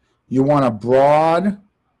scalloped. You want a broad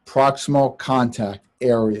proximal contact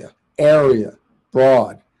area,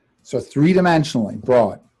 broad. So three-dimensionally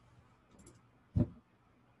broad.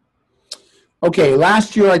 Okay,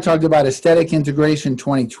 last year I talked about Aesthetic Integration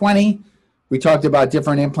 2020. We talked about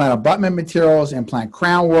different implant abutment materials, implant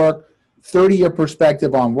crown work, 30-year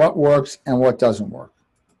perspective on what works and what doesn't work.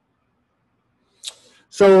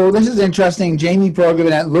 So this is interesting. Jamie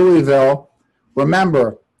Progebin at Louisville.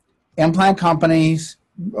 Remember, implant companies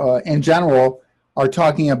in general are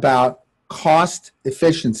talking about cost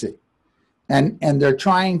efficiency. And they're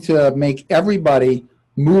trying to make everybody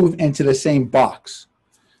move into the same box.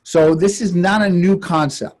 So this is not a new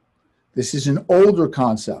concept. This is an older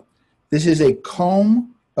concept. This is a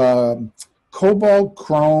cobalt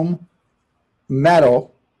chrome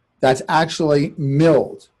metal that's actually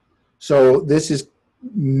milled. So this is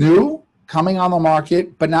new, coming on the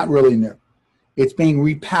market, but not really new. It's being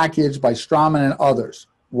repackaged by Straumann and others.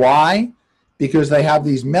 Why? Because they have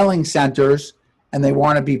these milling centers and they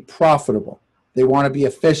want to be profitable. They want to be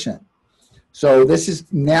efficient. So this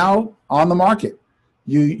is now on the market.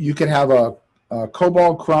 You could have a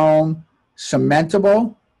cobalt chrome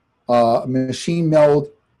cementable, machine milled,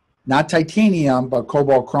 not titanium, but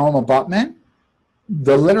cobalt chrome abutment.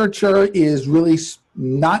 The literature is really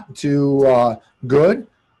not too good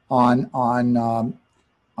on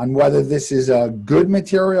whether this is a good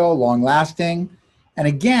material, long lasting. And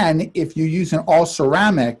again, if you use an all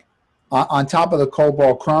ceramic on top of the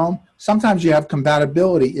cobalt chrome, sometimes you have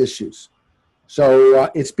compatibility issues.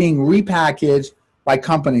 So it's being repackaged by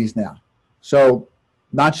companies now. So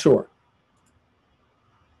not sure.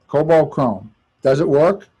 Cobalt chrome, does it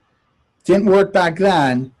work? Didn't work back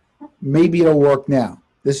then. maybe it'll work now.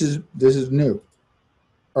 This is new.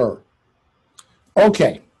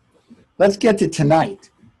 Okay, let's get to tonight.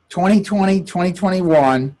 2020,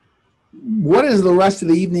 2021. What is the rest of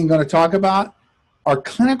the evening going to talk about? Our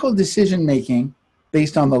clinical decision making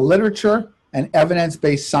based on the literature and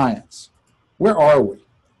evidence-based science. Where are we?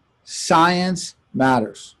 Science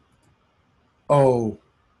matters. Oh.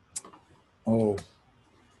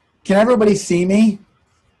 Can everybody see me?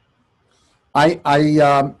 I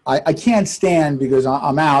can't stand because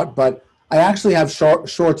I'm out, but I actually have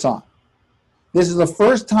shorts on. This is the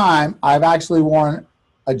first time I've actually worn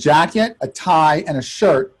a jacket, a tie, and a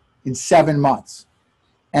shirt in 7 months.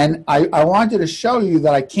 And I wanted to show you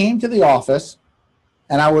that I came to the office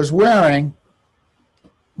and I was wearing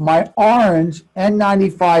my orange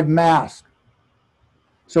N95 mask.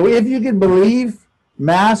 So if you can believe,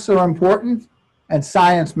 masks are important and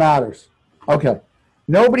science matters. Okay,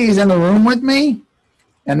 nobody's in the room with me,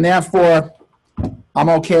 and therefore I'm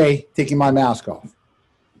okay taking my mask off.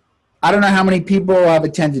 I don't know how many people have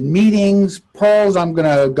attended meetings, polls I'm going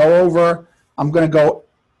to go over. I'm going to go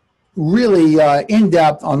really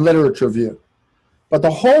in-depth on literature review. But the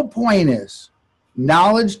whole point is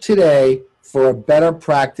knowledge today for a better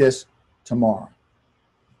practice tomorrow.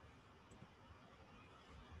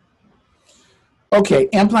 Okay,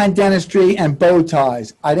 implant dentistry and bow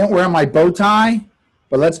ties. I didn't wear my bow tie,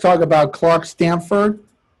 but let's talk about Clark Stanford.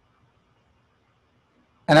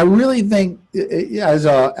 And I really think as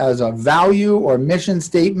a value or mission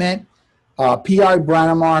statement, P.I.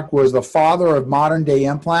 Brannemark was the father of modern day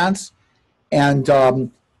implants. And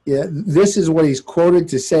this is what he's quoted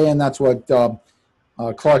to say, and that's what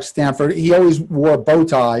Clark Stanford, he always wore bow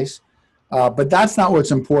ties, but that's not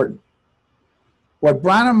what's important. What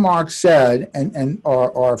Brannemark said, and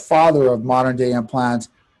our father of modern day implants,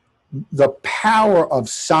 the power of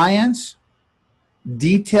science,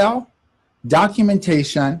 detail,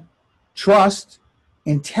 documentation, trust,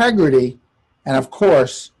 integrity, and of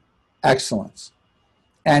course, excellence.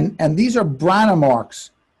 And these are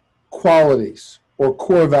Brannemark's qualities or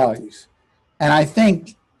core values. And I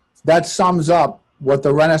think that sums up what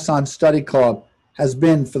the Renaissance Study Club has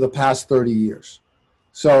been for the past 30 years.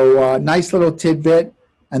 So nice little tidbit,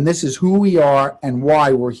 and this is who we are and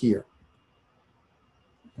why we're here.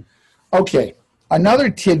 Okay, another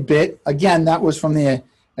tidbit, again, that was from the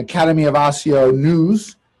Academy of Osteo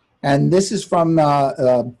News, and this is from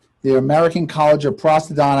the American College of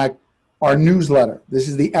Prosthodontic, our newsletter. This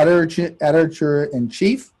is the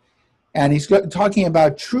editor-in-chief, and he's talking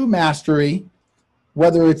about true mastery,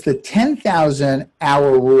 whether it's the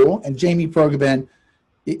 10,000-hour rule, and Jamie Progebin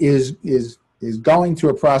is going to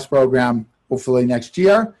a PROS program hopefully next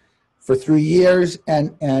year for 3 years,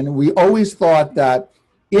 and we always thought that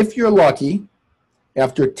if you're lucky,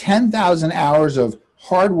 after 10,000 hours of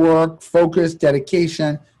hard work, focus,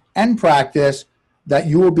 dedication, and practice, that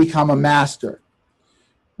you will become a master.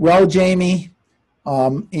 Well, Jamie,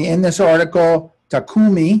 in this article,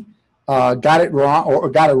 Takumi got it wrong or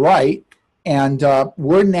got it right, and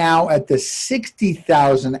we're now at the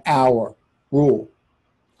 60,000 hour rule.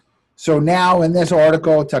 So now in this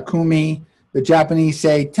article, Takumi, the Japanese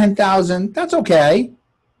say 10,000, that's okay.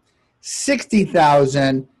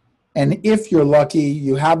 60,000, and if you're lucky,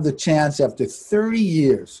 you have the chance after 30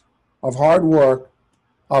 years of hard work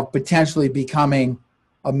of potentially becoming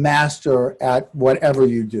a master at whatever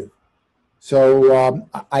you do. So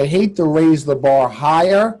I hate to raise the bar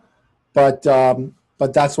higher, but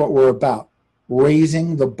that's what we're about,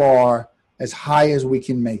 raising the bar as high as we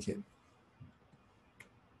can make it.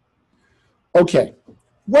 Okay,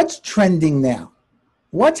 what's trending now?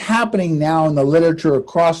 What's happening now in the literature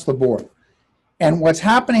across the board? And what's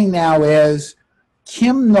happening now is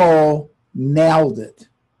Kim Knoll nailed it.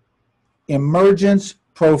 Emergence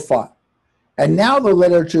profile. And now the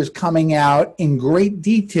literature is coming out in great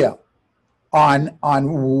detail on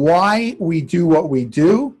why we do what we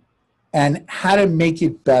do and how to make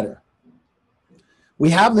it better. We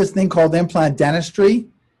have this thing called implant dentistry,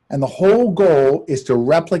 and the whole goal is to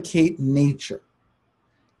replicate nature.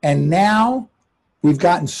 And now we've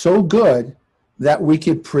gotten so good that we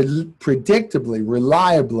could predictably,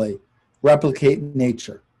 reliably replicate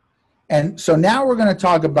nature. And so now we're going to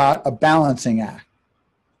talk about a balancing act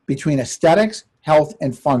between aesthetics, health,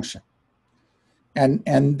 and function.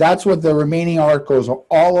 And that's what the remaining articles are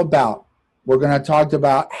all about. We're going to talk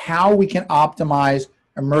about how we can optimize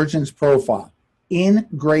emergence profile in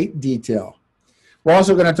great detail. We're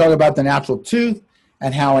also going to talk about the natural tooth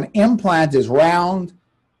and how an implant is round.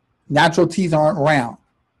 Natural teeth aren't round.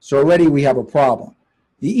 So already we have a problem.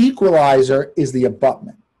 The equalizer is the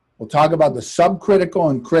abutment. We'll talk about the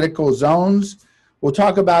subcritical and critical zones. We'll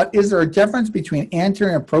talk about, is there a difference between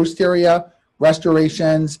anterior and posterior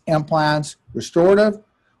restorations, implants, restorative?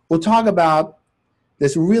 We'll talk about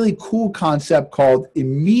this really cool concept called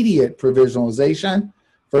immediate provisionalization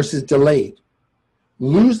versus delayed.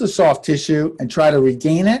 Lose the soft tissue and try to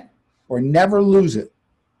regain it, or never lose it.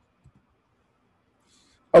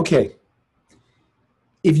 Okay,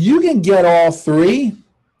 if you can get all three,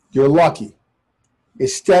 you're lucky.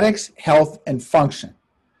 Aesthetics, health, and function.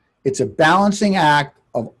 It's a balancing act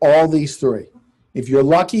of all these three. If you're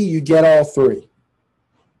lucky, you get all three.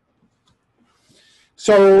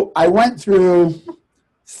 So I went through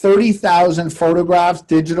 30,000 photographs,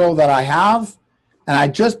 digital, that I have, and I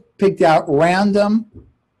just picked out random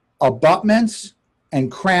abutments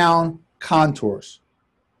and crown contours.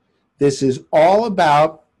 This is all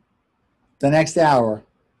about the next hour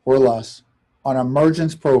or less on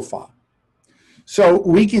emergence profile. So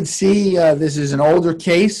we can see this is an older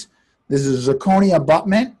case. This is a zirconia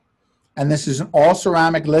abutment, and this is an all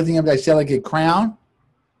ceramic lithium disilicate crown,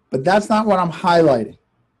 but that's not what I'm highlighting.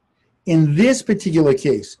 In this particular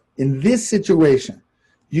case, in this situation,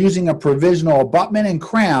 using a provisional abutment and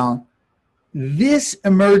crown, this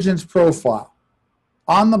emergence profile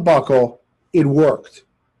on the buccal, it worked.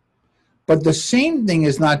 But the same thing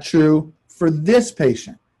is not true for this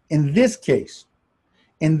patient. In this case,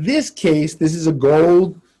 this is a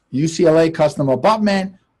gold UCLA custom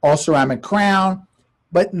abutment, all ceramic crown,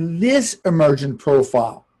 but this emergent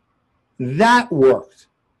profile, that worked.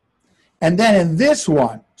 And then in this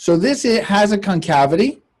one, so this it has a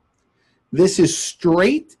concavity, this is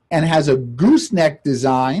straight and has a gooseneck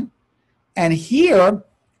design, and here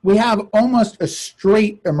we have almost a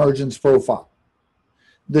straight emergence profile.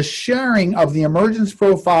 The sharing of the emergence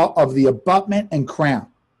profile of the abutment and crown.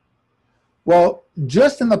 Well,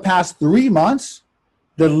 just in the past 3 months,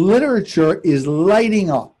 the literature is lighting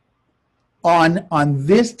up on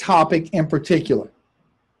this topic in particular.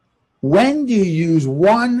 When do you use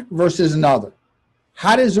one versus another?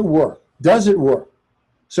 How does it work? Does it work?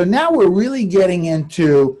 So now we're really getting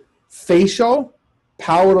into facial,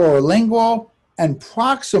 palatal or lingual, and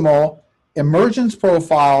proximal emergence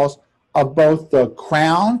profiles of both the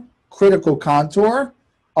crown, critical contour,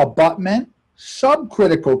 abutment,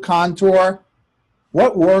 subcritical contour,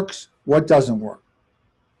 what works, what doesn't work.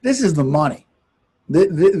 This is the money.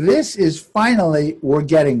 This is finally, we're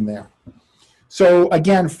getting there. So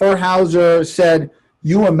again, Furhauser said,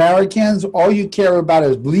 you Americans, all you care about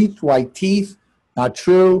is bleached white teeth. Not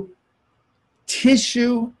true.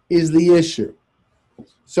 Tissue is the issue.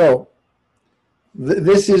 So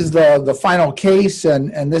this is the final case,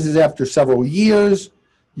 and this is after several years.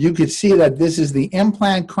 You could see that this is the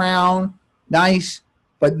implant crown, nice,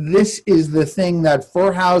 but this is the thing that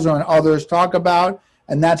Furhauser and others talk about,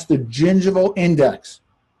 and that's the gingival index.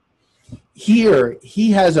 Here,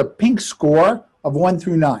 he has a pink score of 1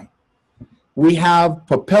 through 9. We have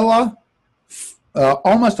papilla,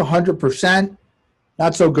 almost 100%,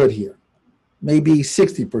 not so good here, maybe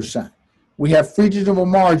 60%. We have free gingival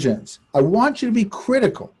margins. I want you to be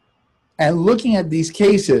critical. And looking at these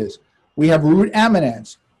cases, we have root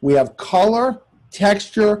eminence, we have color,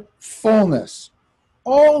 texture, fullness,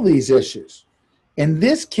 all these issues. In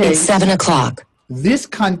this case, it's 7 o'clock. This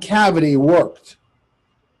concavity worked.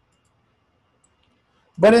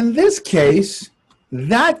 But in this case,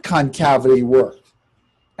 that concavity worked.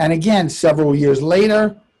 And again, several years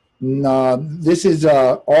later, this is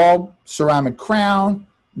all ceramic crown.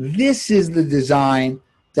 This is the design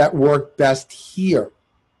that worked best here.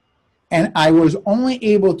 And I was only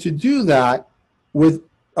able to do that with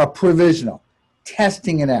a provisional,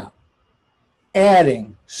 testing it out,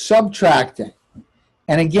 adding, subtracting.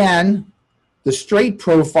 And again, the straight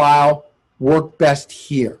profile worked best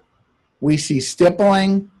here. We see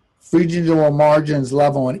stippling, free gingival margins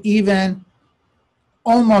level and even,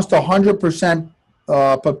 almost 100%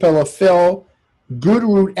 papilla fill, good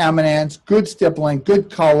root eminence, good stippling,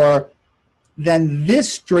 good color. Then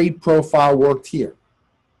this straight profile worked here.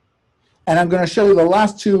 And I'm going to show you the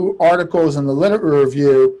last 2 articles in the literature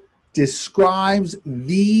review describes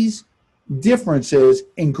these differences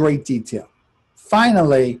in great detail.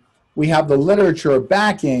 Finally, we have the literature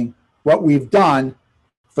backing what we've done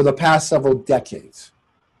for the past several decades.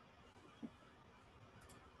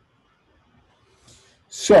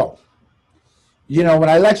 So, you know, when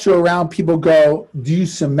I lecture around, people go, do you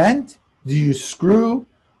cement? Do you screw?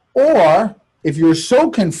 Or, if you're so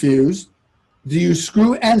confused, do you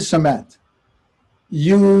screw and cement?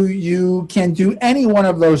 You can do any one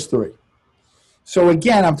of those 3. So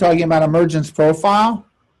again, I'm talking about emergence profile.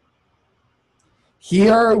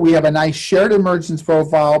 Here we have a nice shared emergence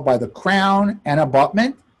profile by the crown and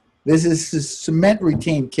abutment. This is a cement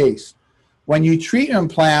retained case. When you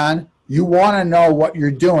treatment plan, you want to know what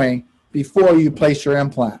you're doing before you place your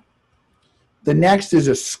implant. The next is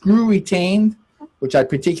a screw retained, which I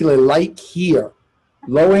particularly like here.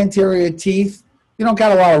 Low anterior teeth, you don't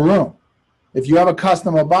got a lot of room. If you have a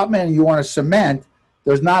custom abutment and you want to cement,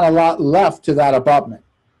 there's not a lot left to that abutment.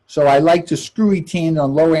 So I like to screw retain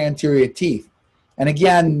on lower anterior teeth. And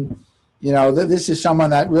again, you know, this is someone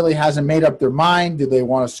that really hasn't made up their mind. Do they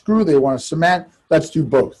want to screw? Do they want to cement? Let's do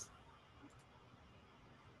both.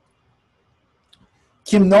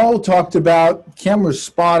 Kim Knoll talked about, Kim was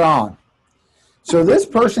spot on. So this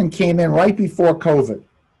person came in right before COVID.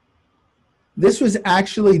 This was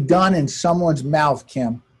actually done in someone's mouth,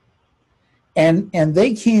 Kim. And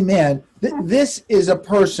they came in. This is a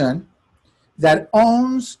person that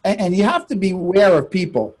owns, and you have to be aware of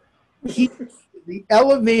people. The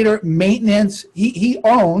elevator maintenance, he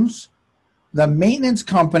owns the maintenance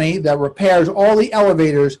company that repairs all the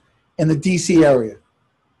elevators in the DC area.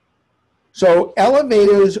 So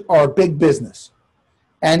elevators are big business.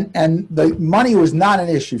 And the money was not an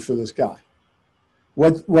issue for this guy.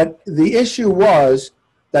 What the issue was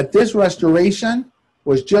that this restoration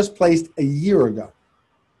was just placed a year ago.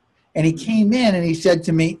 And he came in and he said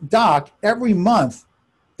to me, Doc, every month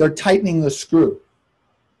they're tightening the screw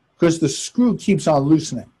because the screw keeps on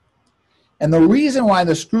loosening. And the reason why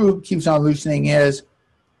the screw keeps on loosening is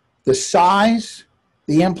the size,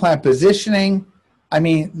 the implant positioning. I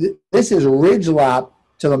mean, this is ridge lap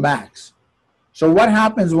to the max. So what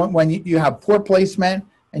happens when you have poor placement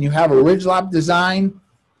and you have a ridge lap design,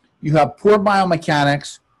 you have poor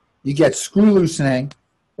biomechanics, you get screw loosening,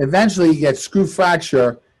 eventually you get screw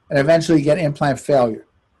fracture, and eventually you get implant failure.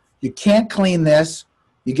 You can't clean this,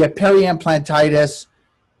 you get peri-implantitis.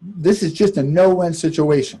 This is just a no-win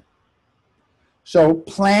situation. So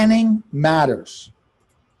planning matters.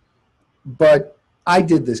 But I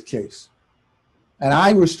did this case. And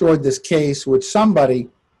I restored this case with somebody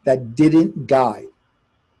that didn't guide,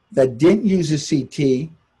 that didn't use a CT,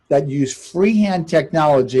 that used freehand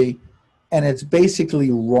technology, and it's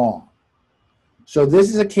basically wrong. So this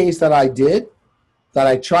is a case that I did, that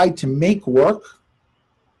I tried to make work,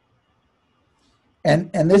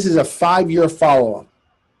 and this is a 5-year follow-up.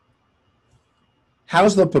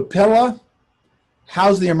 How's the papilla?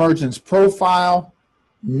 How's the emergence profile?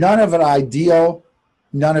 None of it ideal,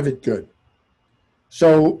 none of it good.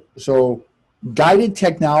 So guided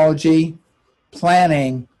technology,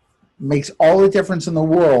 planning makes all the difference in the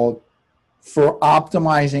world for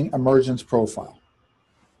optimizing emergence profile.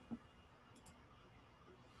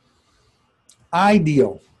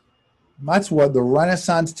 Ideal. That's what the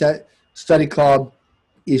Renaissance Study Club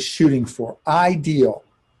is shooting for. Ideal.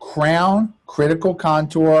 Crown, critical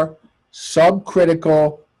contour,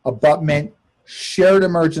 subcritical abutment, shared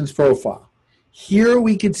emergence profile. Here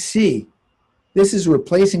we could see this is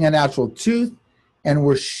replacing a natural tooth and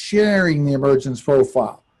we're sharing the emergence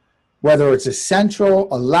profile. Whether it's a central,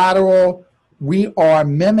 a lateral, we are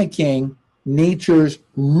mimicking nature's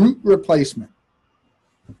root replacement.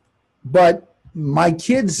 But my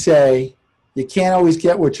kids say you can't always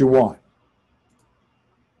get what you want.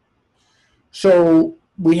 So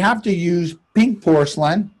we have to use pink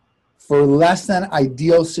porcelain for less than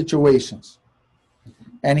ideal situations.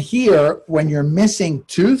 And here, when you're missing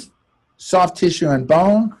tooth, soft tissue, and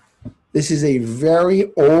bone, this is a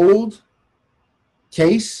very old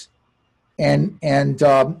case. And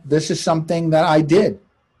this is something that I did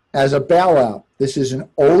as a bailout. This is an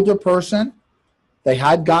older person. They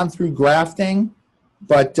had gone through grafting,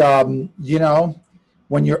 but you know,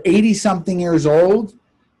 when you're 80-something years old,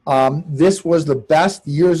 this was the best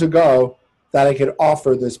years ago that I could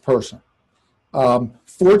offer this person.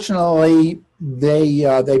 Fortunately,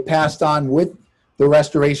 they passed on with the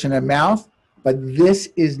restoration in mouth, but this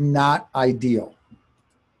is not ideal.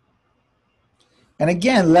 And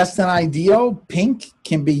again, less than ideal, pink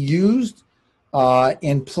can be used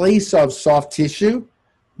in place of soft tissue,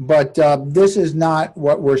 but this is not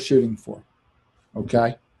what we're shooting for,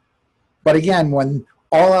 okay? But again, when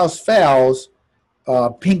all else fails,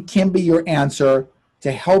 pink can be your answer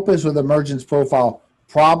to help us with emergence profile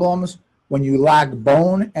problems when you lack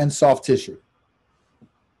bone and soft tissue.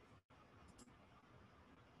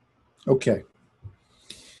 Okay.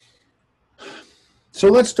 So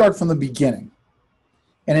let's start from the beginning.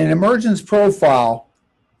 In an emergence profile,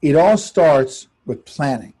 it all starts with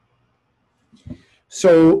planning.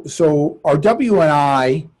 So our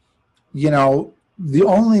W&I, you know, the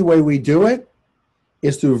only way we do it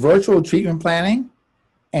is through virtual treatment planning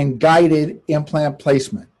and guided implant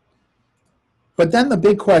placement. But then the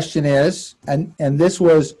big question is, and this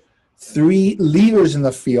was 3 leaders in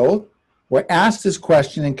the field were asked this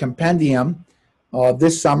question in compendium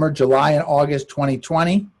this summer, July and August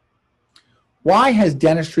 2020. Why has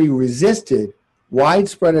dentistry resisted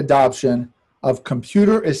widespread adoption of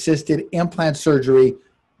computer-assisted implant surgery,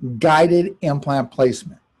 guided implant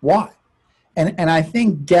placement? Why? And I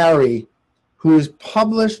think Gary, who has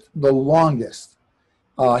published the longest,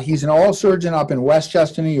 he's an oral surgeon up in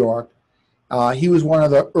Westchester, New York. He was one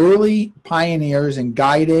of the early pioneers in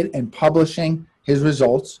guided and publishing his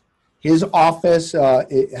results. His office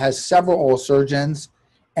has several oral surgeons,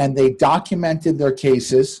 and they documented their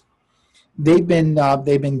cases. They've been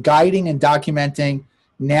guiding and documenting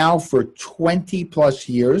now for 20 plus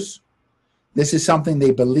years. This is something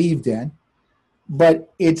they believed in,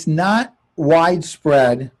 but it's not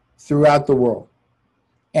widespread throughout the world,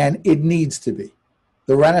 and it needs to be.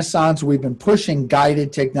 The Renaissance, we've been pushing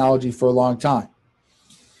guided technology for a long time.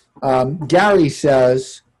 Gary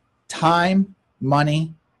says time,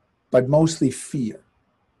 money, but mostly fear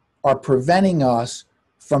are preventing us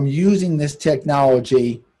from using this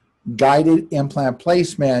technology, guided implant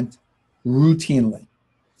placement, routinely.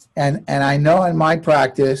 And I know in my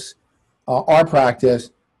practice, our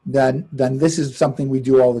practice, then this is something we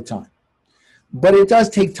do all the time. But it does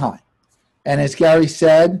take time. And as Gary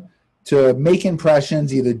said, to make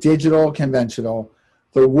impressions, either digital or conventional,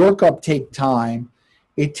 the workup takes time.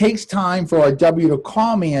 It takes time for our W to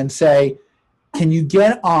call me and say, can you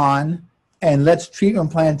get on and let's treatment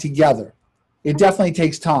plan together? It definitely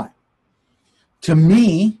takes time. To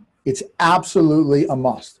me, it's absolutely a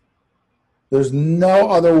must. There's no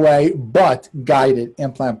other way but guided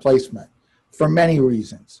implant placement for many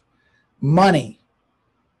reasons. Money.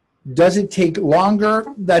 Does it take longer?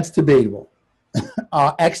 That's debatable.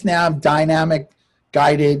 XNAV, dynamic,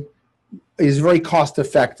 guided, is very cost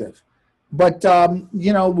effective. But,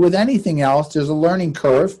 with anything else, there's a learning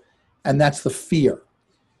curve, and that's the fear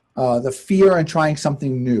in trying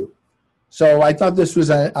something new. So I thought this was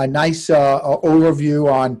a nice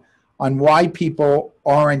overview on why people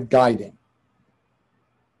aren't guiding.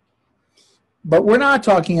 But we're not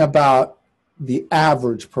talking about the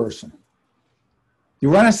average person. The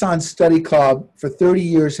Renaissance Study Club for 30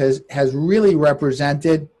 years has really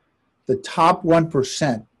represented the top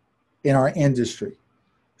 1% in our industry.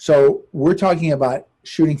 So we're talking about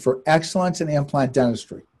shooting for excellence in implant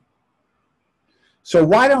dentistry. So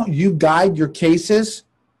why don't you guide your cases?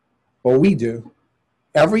 Well, we do.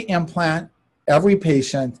 Every implant, every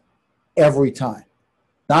patient, every time.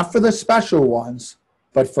 Not for the special ones,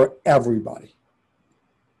 but for everybody.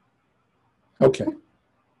 Okay.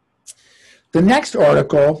 The next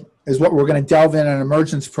article is what we're going to delve in, an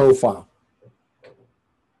emergence profile.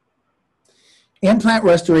 Implant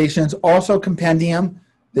restorations, also compendium.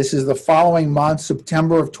 This is the following month,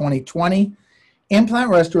 September of 2020. Implant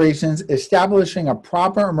restorations, establishing a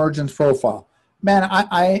proper emergence profile. Man,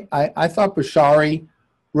 I thought Bashari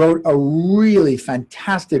wrote a really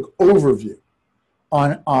fantastic overview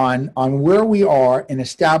on where we are in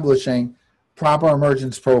establishing proper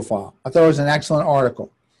emergence profile. I thought it was an excellent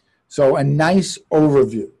article. So a nice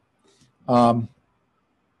overview.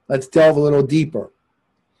 Let's delve a little deeper.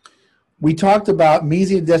 We talked about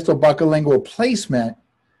mesiodistal buccolingual placement,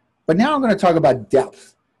 but now I'm going to talk about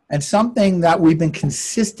depth and something that we've been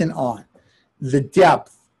consistent on, the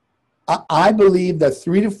depth. I believe that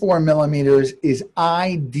 3 to 4 millimeters is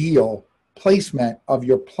ideal placement of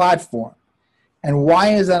your platform. And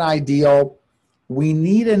why is that ideal? We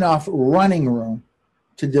need enough running room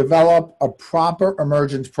to develop a proper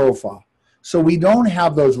emergence profile. So we don't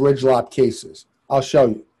have those ridge lap cases. I'll show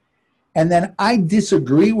you. And then I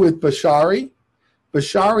disagree with Bashari.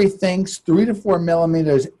 Bashari thinks 3 to 4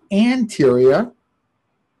 millimeters anterior,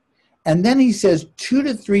 and then he says 2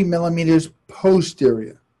 to 3 millimeters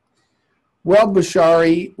posterior. Well,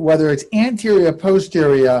 Bashari, whether it's anterior or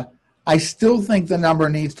posterior, I still think the number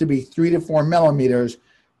needs to be 3 to 4 millimeters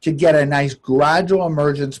to get a nice gradual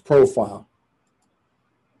emergence profile.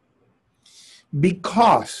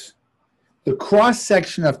 Because the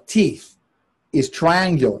cross-section of teeth is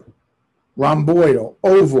triangular, rhomboidal,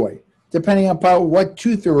 ovoid, depending upon what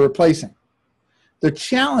tooth you're replacing. The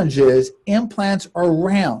challenge is implants are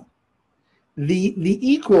round. The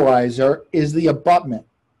equalizer is the abutment.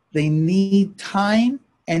 They need time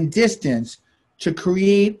and distance to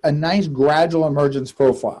create a nice gradual emergence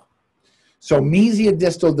profile. So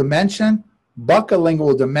mesiodistal dimension,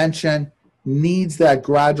 buccolingual dimension needs that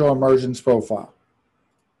gradual emergence profile.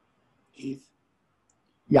 Keith?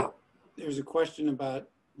 Yeah. There's a question about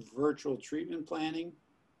virtual treatment planning,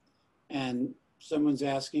 and someone's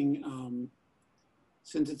asking,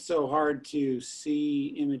 since it's so hard to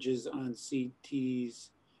see images on CTs,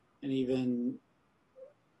 and even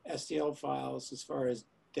STL files as far as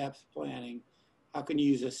depth planning, how can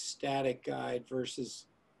you use a static guide versus,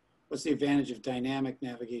 what's the advantage of dynamic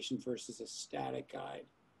navigation versus a static guide?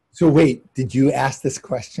 So wait, did you ask this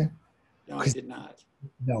question? No, I did not.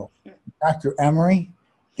 No. Dr. Emery,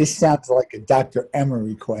 this sounds like a Dr.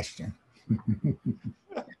 Emery question.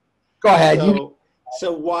 Go ahead.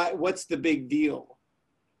 So what's the big deal?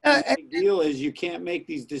 The big deal is you can't make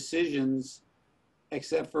these decisions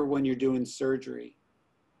except for when you're doing surgery,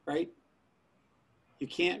 right? You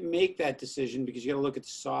can't make that decision because you got to look at the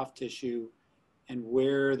soft tissue and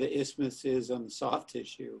where the isthmus is on the soft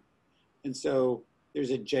tissue. And so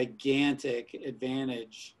there's a gigantic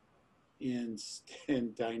advantage in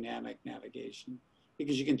dynamic navigation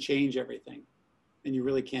because you can change everything and you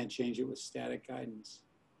really can't change it with static guidance.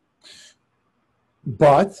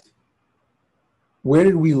 But where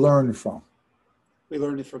did we learn from? We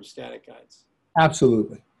learned it from static guides.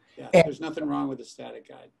 Absolutely. Yeah, And, there's nothing wrong with a static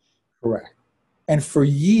guide. correct. And for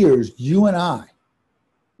years, you and I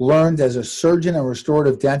learned as a surgeon and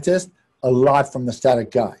restorative dentist a lot from the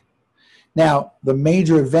static guide. Now, the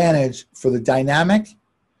major advantage for the dynamic,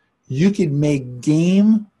 you could make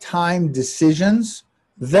game time decisions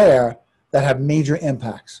there that have major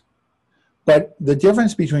impacts. But the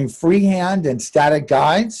difference between freehand and static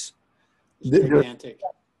guides, It's gigantic.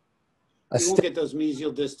 You won't get those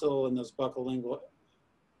mesial distal and those buccolingual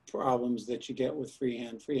problems that you get with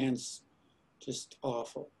freehand. Freehand's just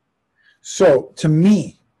awful. So to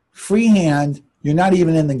me, freehand, you're not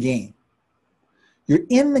even in the game. You're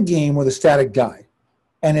in the game with a static guide,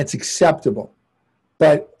 and it's acceptable.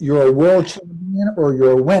 But you're a world champion or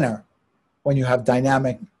you're a winner when you have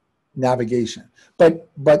dynamic navigation. But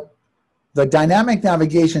the dynamic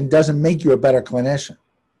navigation doesn't make you a better clinician.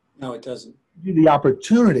 No, it doesn't. It gives you the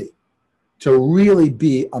opportunity to really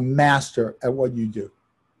be a master at what you do.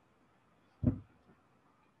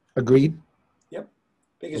 Agreed? Yep.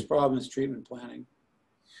 Biggest problem is treatment planning.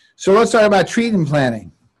 So let's talk about treatment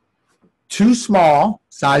planning. Too small,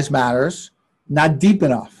 size matters, not deep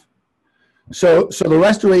enough. So the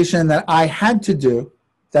restoration that I had to do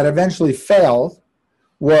that eventually failed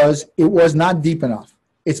was it was not deep enough.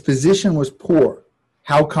 Its position was poor.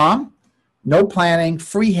 How come? No planning,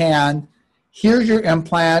 freehand. Here's your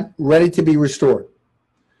implant ready to be restored.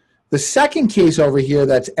 The second case over here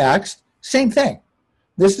that's X'd, same thing.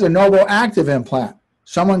 This is a Novo Active implant.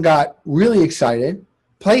 Someone got really excited,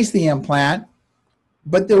 placed the implant,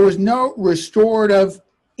 but there was no restorative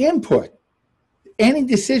input. Any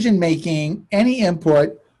decision making, any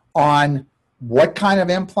input on what kind of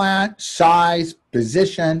implant, size,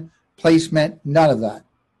 position, placement, none of that.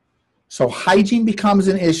 So hygiene becomes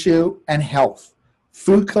an issue and health.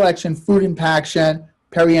 Food collection, food impaction,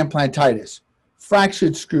 peri-implantitis,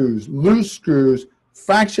 fractured screws, loose screws,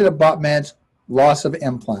 fractured abutments, loss of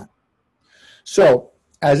implant. So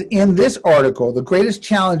as in this article, the greatest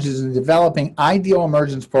challenges in developing ideal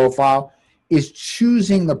emergence profile is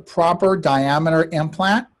choosing the proper diameter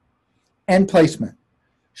implant and placement.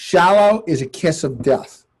 Shallow is a kiss of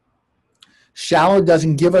death. Shallow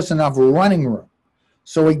doesn't give us enough running room.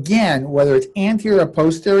 So again, whether it's anterior or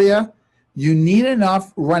posterior, you need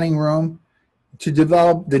enough running room to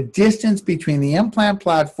develop the distance between the implant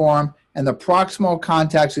platform and the proximal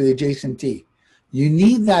contacts of the adjacent teeth. You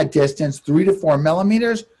need that distance, 3 to 4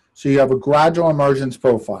 millimeters, so you have a gradual emergence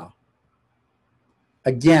profile.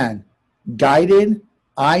 Again, guided,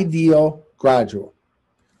 ideal, gradual.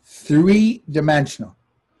 3-dimensional.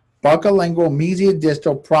 Buccolingual,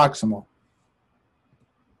 mesiodistal, proximal.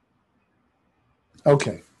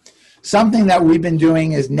 Okay. Something that we've been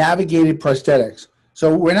doing is navigated prosthetics.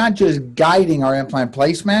 So we're not just guiding our implant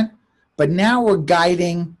placement, but now we're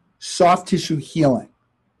guiding soft tissue healing.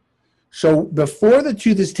 So before the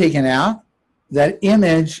tooth is taken out, that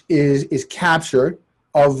image is captured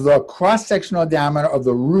of the cross-sectional diameter of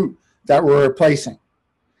the root that we're replacing.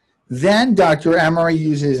 Then Dr. Emery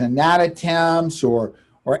uses an Anatotemps or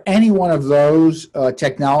any one of those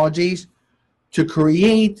technologies to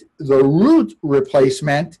create the root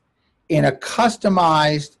replacement in a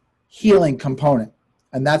customized healing component.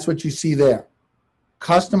 And that's what you see there.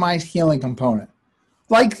 Customized healing component.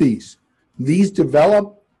 Like these. These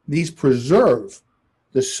develop, these preserve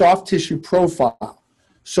the soft tissue profile.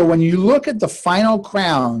 So when you look at the final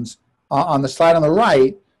crowns on the slide on the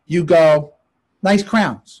right, you go, nice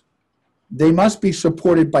crowns. They must be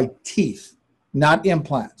supported by teeth, not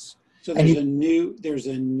implants. So there's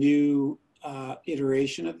a new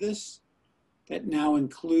iteration of this that now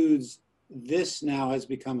includes, this now has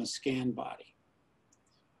become a scan body.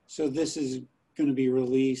 So this is going to be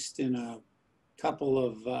released in a couple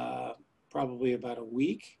of, probably about a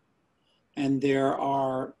week. and there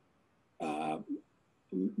are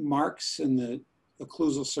marks in the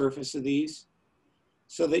occlusal surface of these,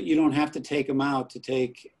 so that you don't have to take them out to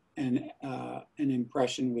take an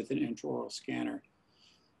impression with an intraoral scanner.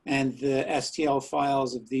 And the STL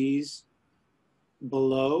files of these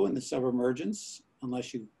below in the subemergence,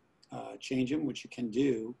 unless you change them, which you can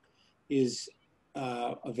do, is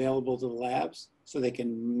available to the labs so they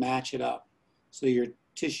can match it up. So your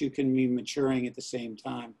tissue can be maturing at the same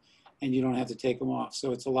time and you don't have to take them off.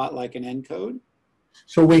 So it's a lot like an encode.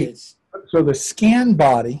 So wait, so the scan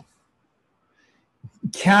body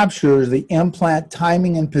captures the implant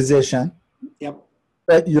timing and position. Yep.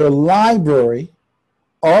 But your library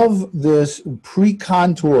of this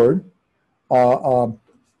pre-contoured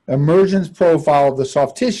emergence profile of the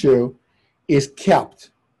soft tissue is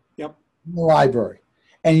kept. Yep. In the library.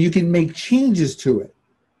 And you can make changes to it.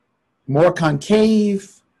 More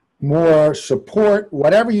concave, more support,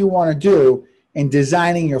 whatever you want to do in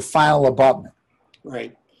designing your final abutment.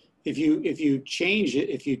 Right. If you change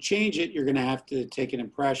it, you're going to have to take an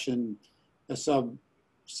impression, a sub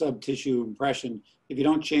tissue impression. If you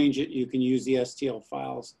don't change it, you can use the STL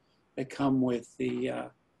files that come with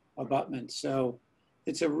the abutment. So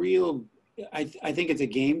it's a real, I think it's a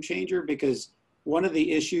game changer, because one of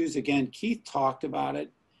the issues, again, Keith talked about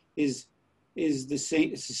it, is the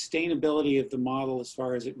sustainability of the model as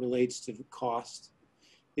far as it relates to the cost.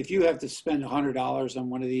 If you have to spend $100 on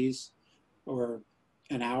one of these, or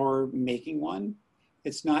an hour making one,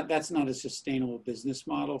 that's not a sustainable business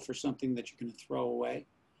model for something that you're going to throw away.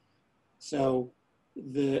 So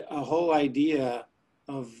the whole idea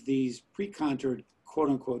of these pre-contoured, quote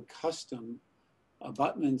unquote, custom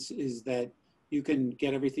abutments is that you can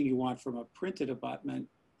get everything you want from a printed abutment,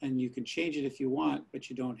 and you can change it if you want, but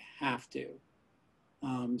you don't have to.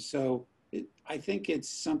 I think it's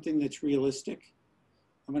something that's realistic.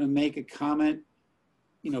 I'm going to make a comment.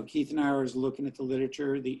 You know, Keith and I were looking at the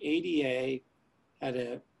literature. The ADA had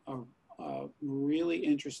a really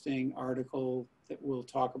interesting article that we'll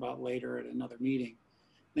talk about later at another meeting.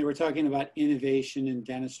 They were talking about innovation in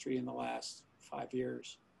dentistry in the last 5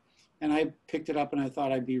 years. And I picked it up and I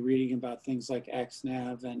thought I'd be reading about things like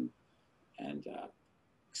XNAV and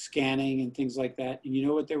scanning and things like that. And you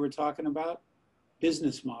know what they were talking about?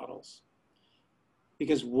 Business models.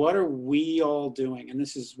 Because what are we all doing? And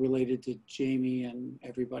this is related to Jamie and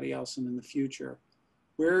everybody else and in the future.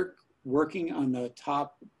 We're working on the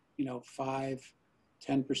top, 5,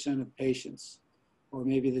 10% of patients, or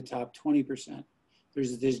maybe the top 20%.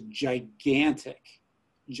 There's this gigantic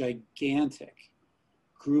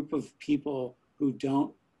group of people who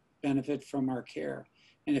don't benefit from our care.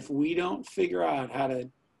 And if we don't figure out how to,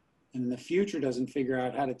 and the future doesn't figure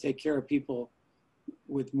out how to take care of people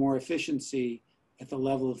with more efficiency at the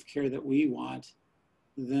level of care that we want,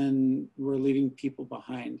 then we're leaving people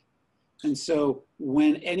behind. And so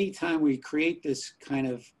anytime we create this kind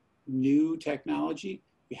of new technology,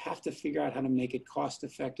 we have to figure out how to make it cost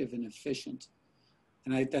effective and efficient.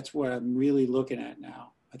 And that's what I'm really looking at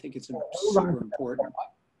now. I think it's super important.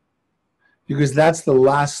 Because that's the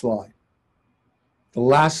last slide. The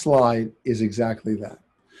last slide is exactly that.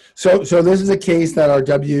 So this is a case that our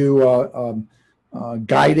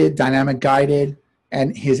dynamic guided,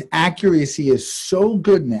 and his accuracy is so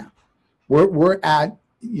good now. We're at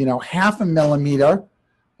half a millimeter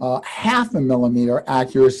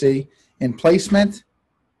accuracy in placement,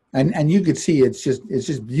 and you could see it's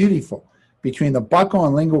just beautiful between the buccal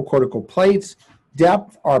and lingual cortical plates.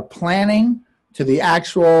 Depth, our planning to the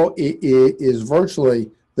actual is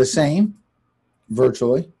virtually the same,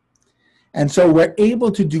 virtually. And so we're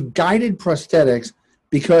able to do guided prosthetics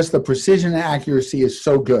because the precision and accuracy is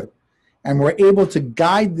so good. And we're able to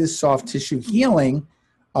guide this soft tissue healing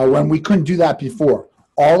when we couldn't do that before.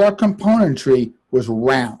 All our componentry was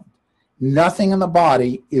round. Nothing in the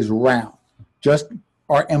body is round, just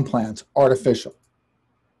our implants, artificial.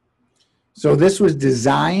 So this was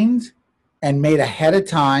designed and made ahead of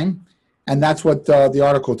time, and that's what the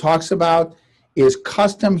article talks about, is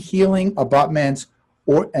custom healing abutments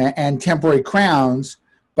and temporary crowns,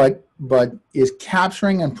 but is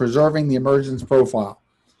capturing and preserving the emergence profile.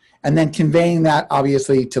 And then conveying that,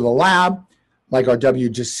 obviously, to the lab, like our W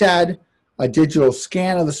just said, a digital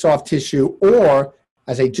scan of the soft tissue, or,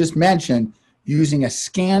 as I just mentioned, using a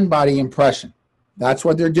scan body impression. That's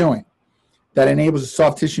what they're doing. That enables a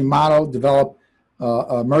soft tissue model develop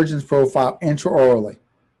emergence profile intraorally.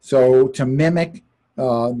 So to mimic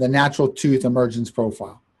the natural tooth emergence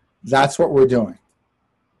profile. That's what we're doing.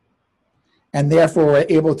 And therefore, we're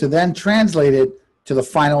able to then translate it to the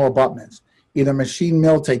final abutments, either machine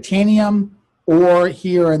milled titanium or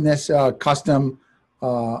here in this custom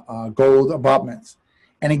gold abutments.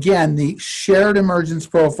 And again, the shared emergence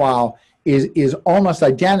profile is almost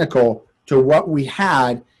identical to what we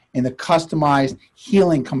had in the customized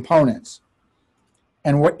healing components.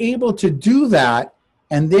 And we're able to do that,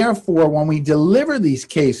 and therefore, when we deliver these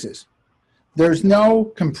cases, there's no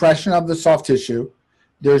compression of the soft tissue,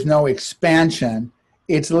 there's no expansion.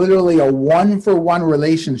 It's literally a one-for-one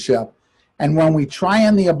relationship. And when we try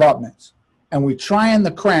on the abutments and we try on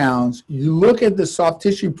the crowns, you look at the soft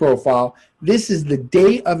tissue profile, this is the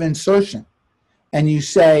date of insertion. And you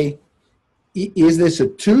say, is this a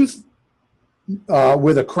tooth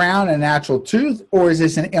with a crown, a natural tooth, or is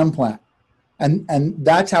this an implant? And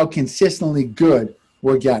that's how consistently good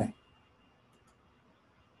we're getting.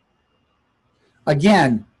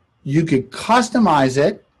 Again, you could customize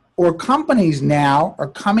it, or companies now are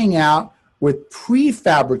coming out with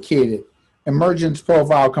prefabricated emergence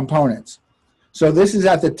profile components. So this is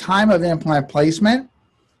at the time of implant placement,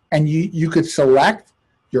 and you could select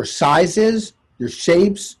your sizes, your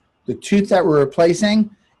shapes, the tooth that we're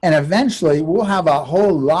replacing, and eventually we'll have a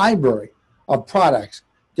whole library of products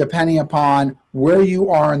depending upon where you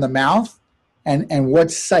are in the mouth and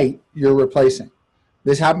what site you're replacing.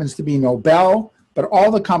 This happens to be Nobel, but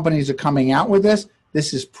all the companies are coming out with this.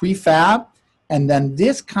 This is prefab, and then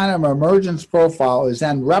this kind of emergence profile is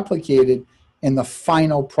then replicated in the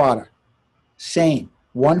final product. Same,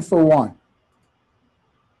 one for one.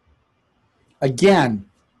 Again,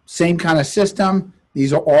 same kind of system.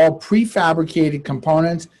 These are all prefabricated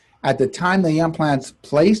components at the time the implant's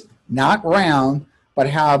placed, not round, but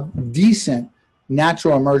have decent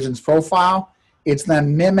natural emergence profile. It's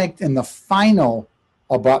then mimicked in the final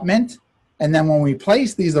abutment. And then when we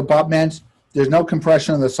place these abutments, there's no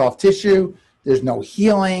compression of the soft tissue. There's no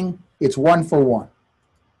healing. It's one for one.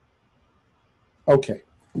 Okay.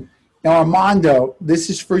 Now, Armando, this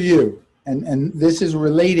is for you. And this is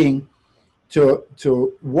relating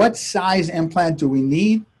to what size implant do we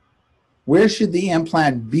need? Where should the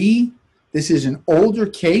implant be? This is an older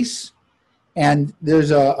case. And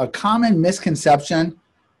there's a common misconception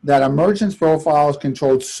that emergence profile is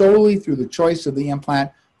controlled solely through the choice of the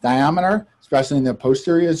implant diameter, especially in the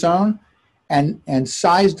posterior zone. And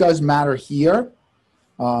size does matter here.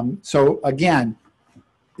 So again,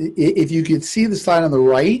 if you could see the slide on the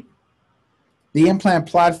right, the implant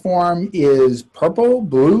platform is purple,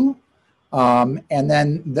 blue, and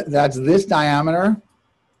then that's this diameter.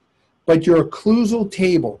 But your occlusal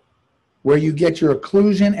table, where you get your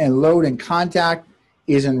occlusion and load and contact,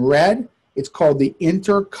 is in red. It's called the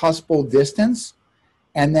intercuspal distance.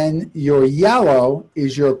 And then your yellow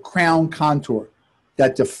is your crown contour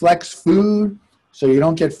that deflects food so you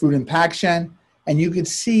don't get food impaction. And you can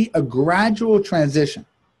see a gradual transition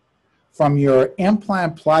from your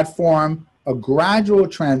implant platform, a gradual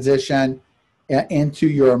transition into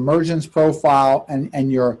your emergence profile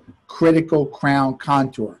and your critical crown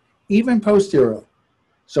contour, even posteriorly.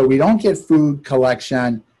 So we don't get food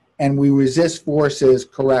collection and we resist forces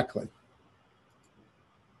correctly.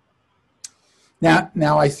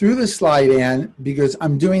 Now I threw this slide in because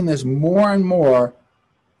I'm doing this more and more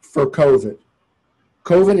for COVID.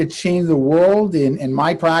 COVID had changed the world in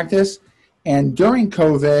my practice. And during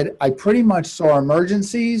COVID, I pretty much saw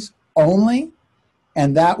emergencies only,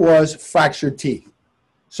 and that was fractured teeth.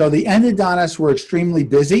 So the endodontists were extremely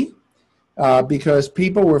busy because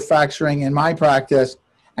people were fracturing in my practice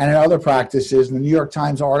and in other practices. In the New York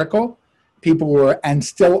Times article, people were, and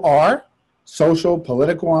still are, social,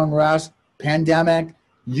 political unrest, pandemic,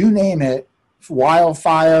 you name it,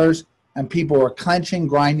 wildfires, and people were clenching,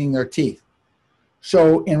 grinding their teeth.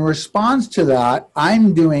 So in response to that,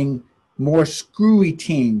 I'm doing more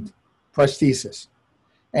screw-retained prosthesis.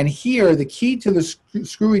 And here, the key to the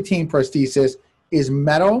screw-retained prosthesis is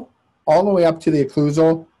metal all the way up to the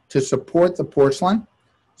occlusal to support the porcelain.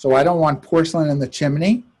 So I don't want porcelain in the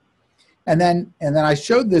chimney. And then I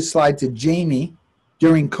showed this slide to Jamie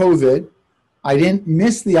during COVID. I didn't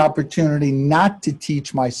miss the opportunity not to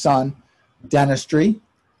teach my son dentistry.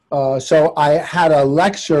 So I had a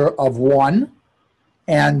lecture of one.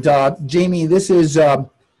 And Jamie, this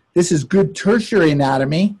is good tertiary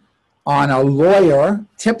anatomy on a lawyer,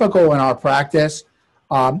 typical in our practice,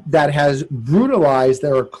 that has brutalized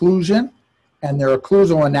their occlusion and their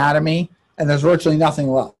occlusal anatomy, and there's virtually nothing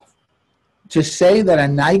left. To say that a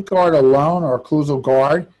night guard alone or occlusal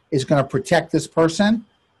guard is going to protect this person,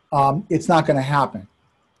 it's not going to happen.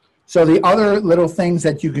 So the other little things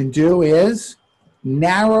that you can do is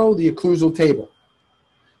narrow the occlusal table.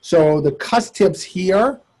 So the cusp tips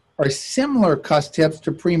here are similar cusp tips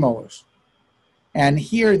to premolars. And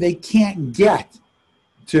here they can't get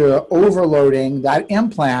to overloading that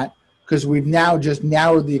implant because we've now just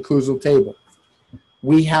narrowed the occlusal table.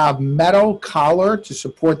 We have metal collar to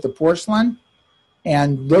support the porcelain,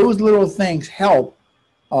 and those little things help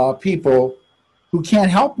people who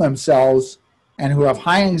can't help themselves and who have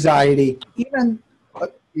high anxiety. Even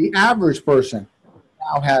the average person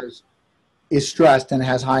now is stressed and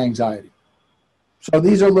has high anxiety. So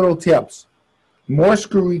these are little tips. More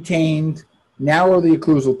screw retained, narrow the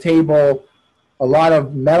occlusal table, a lot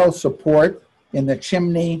of metal support in the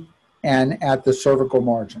chimney and at the cervical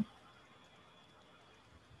margin.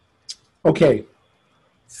 Okay,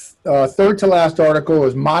 third to last article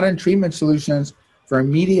is Modern Treatment Solutions for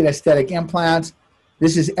Immediate Aesthetic Implants.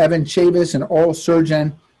 This is Evan Chavis, an oral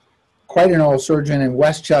surgeon, quite an oral surgeon in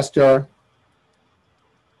Westchester.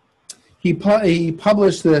 He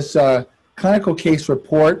published this clinical case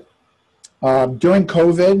report. During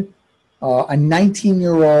COVID, a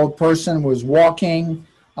 19-year-old person was walking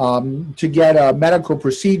to get a medical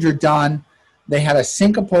procedure done. They had a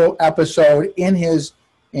syncopal episode in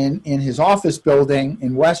his office building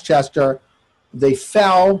in Westchester. They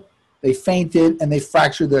fell, they fainted, and they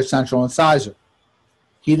fractured their central incisor.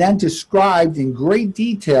 He then described in great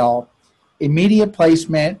detail immediate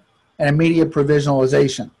placement and immediate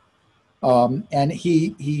provisionalization. And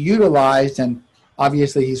he utilized, and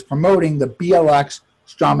obviously he's promoting, the BLX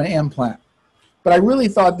Straumann implant. But I really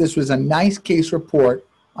thought this was a nice case report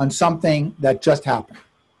on something that just happened.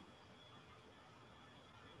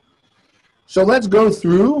 So let's go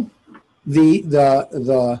through the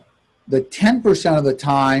 10% of the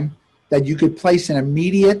time that you could place an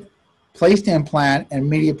immediate placed implant and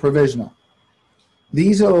immediate provisional.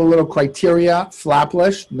 These are the little criteria: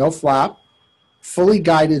 flapless, no flap, fully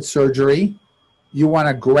guided surgery. You want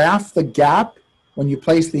to graft the gap when you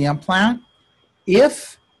place the implant.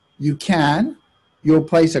 If you can, you'll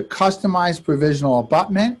place a customized provisional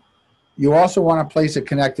abutment. You also want to place a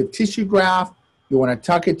connective tissue graft. You want to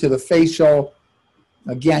tuck it to the facial.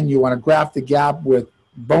 Again, you want to graft the gap with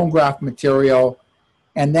bone graft material.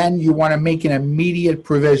 And then you want to make an immediate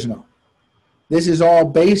provisional. This is all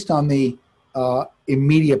based on the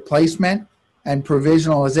immediate placement and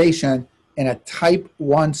provisionalization in a type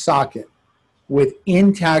 1 socket with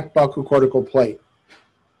intact buccocortical plate.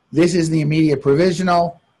 This is the immediate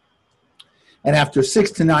provisional. And after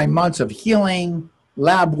 6 to 9 months of healing,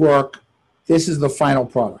 lab work, this is the final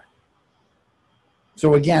product.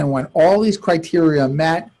 So again, when all these criteria are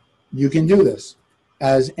met, you can do this,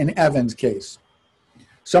 as in Evan's case.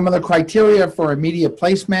 Some of the criteria for immediate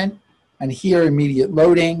placement, and here immediate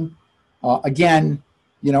loading. Again,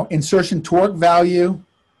 insertion torque value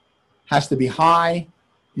has to be high.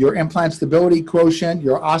 Your implant stability quotient,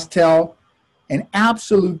 your ostel, an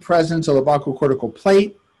absolute presence of the buccocortical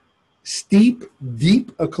plate, steep,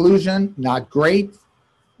 deep occlusion, not great.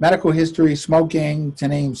 Medical history, smoking, to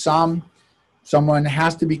name some. Someone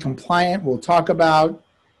has to be compliant, we'll talk about.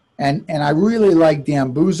 And I really like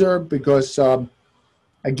Dan Boozer because,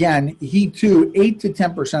 again, he too, 8 to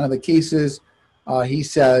 10% of the cases, he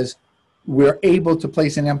says, we're able to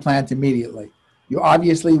place an implant immediately. You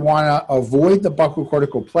obviously want to avoid the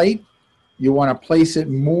buccocortical plate. You want to place it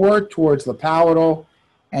more towards the palatal,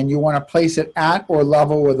 and you want to place it at or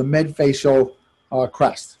level with the midfacial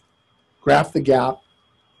crest. Graft the gap.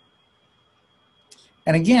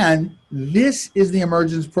 And again, this is the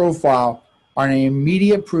emergence profile on an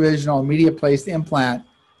immediate provisional, immediate placed implant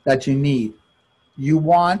that you need. You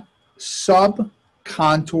want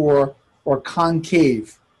sub-contour or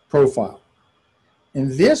concave profile.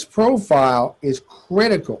 And this profile is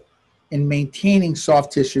critical in maintaining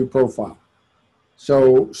soft tissue profile.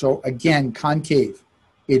 So again, concave.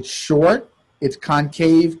 It's short, it's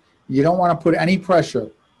concave. You don't want to put any pressure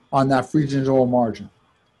on that freegingival margin.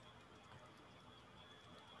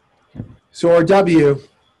 So RW,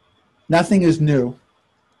 nothing is new.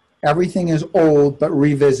 Everything is old but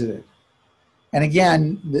revisited. And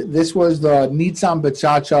again, this was the Nissan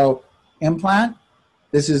Bachacho implant.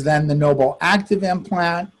 This is then the Noble Active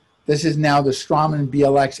implant. This is now the Straumann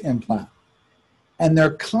BLX implant. And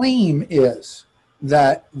their claim is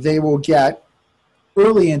that they will get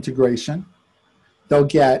early integration. They'll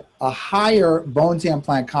get a higher bone to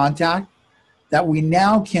implant contact, that we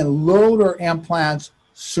now can load our implants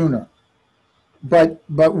sooner. But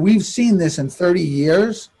we've seen this in 30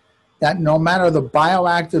 years, that no matter the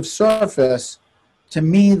bioactive surface, to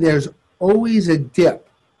me, there's always a dip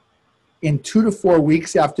in 2 to 4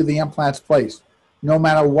 weeks after the implant's placed, no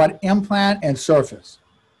matter what implant and surface.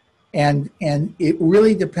 And it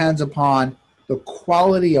really depends upon the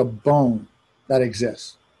quality of bone that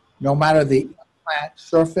exists, no matter the implant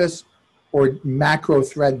surface or macro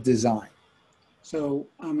thread design. So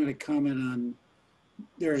I'm going to comment on,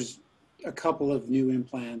 there's a couple of new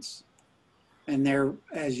implants, and they're,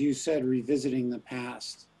 as you said, revisiting the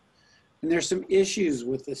past. And there's some issues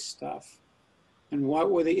with this stuff. And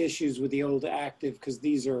what were the issues with the old active? Because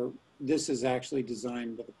this is actually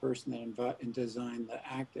designed by the person that designed the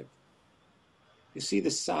active. You see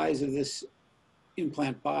the size of this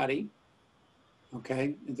implant body,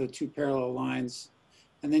 okay, the two parallel lines.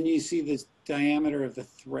 And then you see the diameter of the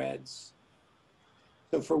threads.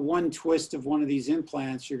 So for one twist of one of these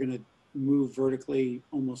implants, you're going to move vertically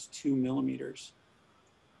almost 2 millimeters.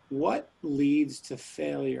 What leads to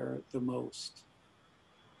failure the most?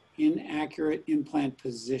 Inaccurate implant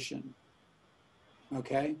position,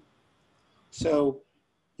 okay? So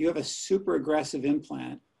you have a super aggressive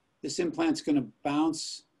implant. This implant's going to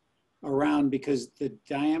bounce around because the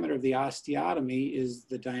diameter of the osteotomy is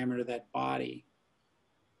the diameter of that body.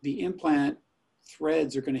 The implant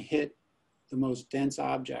threads are going to hit the most dense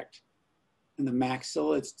object. In the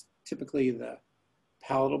maxilla, it's typically the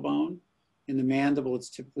palatal bone. In the mandible, it's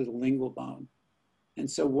typically the lingual bone. And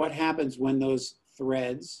so what happens when those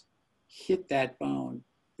threads hit that bone?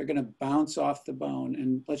 They're going to bounce off the bone.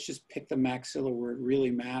 And let's just pick the maxilla where it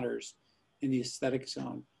really matters in the aesthetic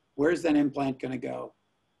zone. Where's that implant going to go?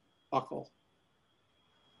 Buckle.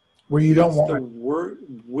 Where you don't That's want the word,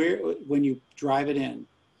 where when you drive it in.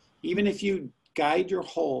 Even if you guide your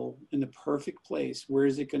hole in the perfect place, where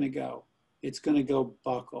is it going to go? It's going to go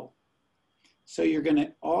buckle. So you're going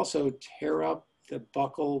to also tear up the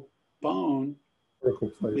buckle bone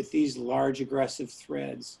with these large aggressive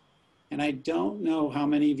threads. And I don't know how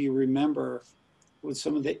many of you remember with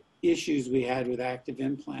some of the issues we had with active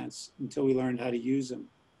implants until we learned how to use them.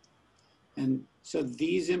 And so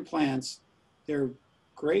these implants, they're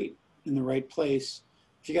great in the right place.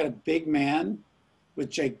 If you got a big man with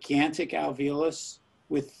gigantic alveolus,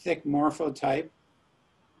 with thick morphotype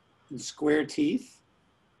and square teeth,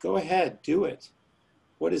 go ahead, do it.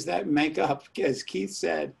 What does that make up? As Keith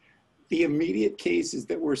said, the immediate cases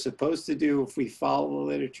that we're supposed to do if we follow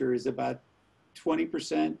the literature is about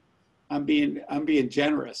 20%. I'm being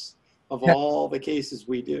generous of all the cases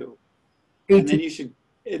we do. And then you should,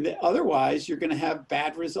 and otherwise you're going to have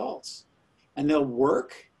bad results. And they'll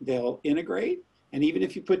work, they'll integrate, and even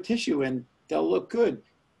if you put tissue in, they'll look good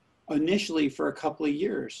initially for a couple of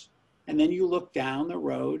years. And then you look down the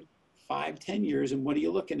road 5-10 years, and what are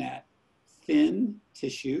you looking at? Thin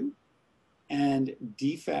tissue and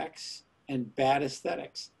defects and bad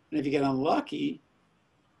aesthetics. And if you get unlucky,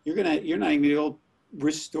 you're not even going to be able to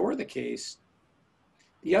restore the case.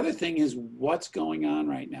 The other thing is what's going on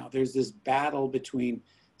right now. There's this battle between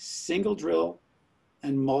single drill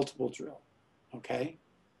and multiple drill, okay?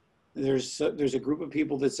 There's a group of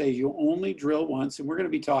people that say you only drill once, and we're going to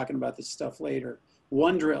be talking about this stuff later.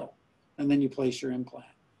 One drill, and then you place your implant.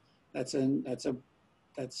 I'm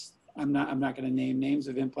not going to name names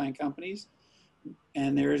of implant companies.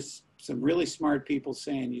 And there's some really smart people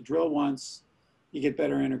saying you drill once, you get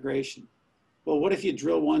better integration. Well, what if you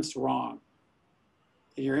drill once wrong?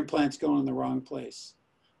 And your implant's going in the wrong place.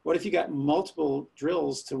 What if you got multiple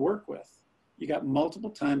drills to work with? You got multiple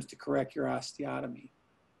times to correct your osteotomy.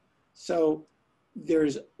 So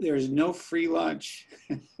there's no free lunch.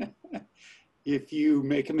 If you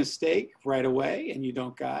make a mistake right away and you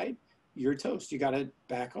don't guide, you're toast. You got to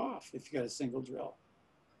back off if you got a single drill.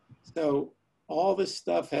 So all this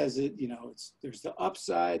stuff has it, there's the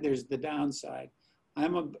upside, there's the downside.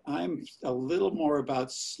 I'm a little more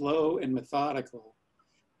about slow and methodical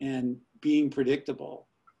and being predictable.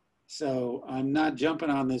 So I'm not jumping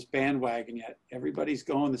on this bandwagon yet. Everybody's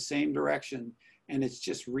going the same direction, and it's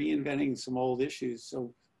just reinventing some old issues.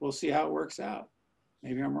 So we'll see how it works out.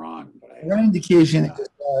 Maybe I'm wrong, but one indication is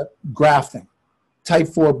grafting, type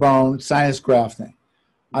 4 bone, sinus grafting.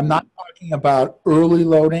 I'm not talking about early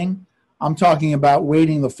loading. I'm talking about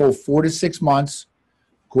waiting the full 4 to 6 months,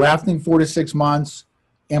 grafting 4 to 6 months,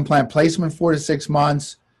 implant placement 4 to 6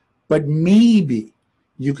 months, but maybe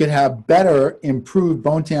you could have better improved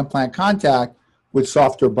bone to implant contact with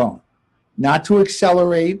softer bone. Not to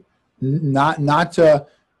accelerate, not to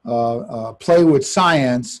play with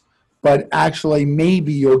science, but actually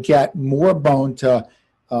maybe you'll get more bone to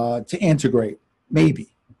integrate,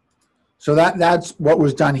 maybe. So that's what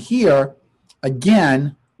was done here.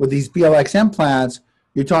 Again, with these BLX implants,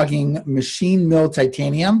 you're talking machine mill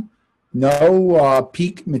titanium, no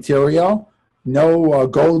peak material, no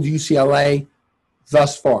gold UCLA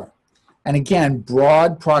thus far. And again,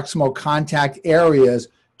 broad proximal contact areas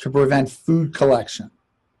to prevent food collection.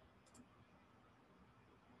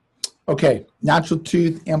 Okay, natural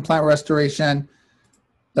tooth implant restoration.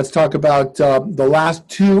 Let's talk about the last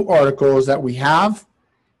 2 articles that we have.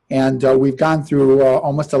 And we've gone through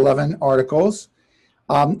almost 11 articles.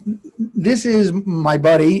 This is my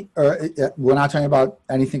buddy, we're not talking about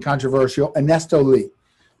anything controversial, Ernesto Lee.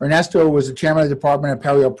 Ernesto was the chairman of the Department of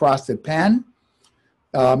Perioprost at Penn.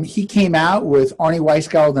 He came out with Arnie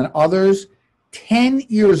Weisgeld and others 10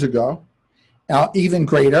 years ago, even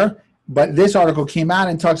greater, but this article came out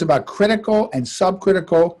and talks about critical and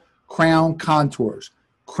subcritical crown contours,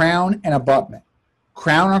 crown and abutment.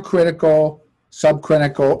 Crown or critical,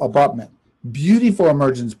 subcritical abutment. Beautiful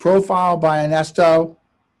emergence profile by Ernesto.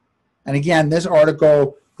 And again, this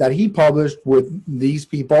article that he published with these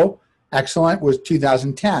people, excellent, was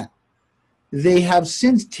 2010. They have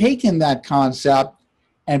since taken that concept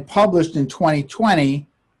and published in 2020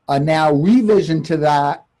 a now revision to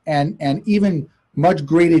that and even much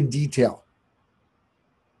greater detail.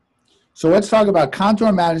 So let's talk about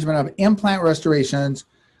contour management of implant restorations,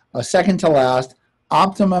 second to last,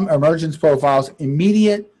 optimum emergence profiles,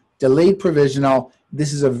 immediate, delayed provisional.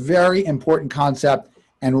 This is a very important concept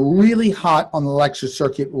and really hot on the lecture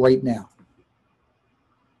circuit right now.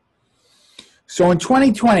 So in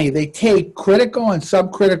 2020, they take critical and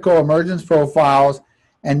subcritical emergence profiles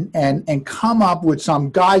and come up with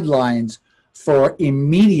some guidelines for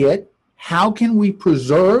immediate, how can we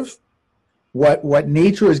preserve what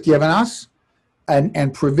nature has given us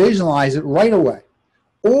and provisionalize it right away?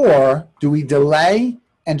 Or do we delay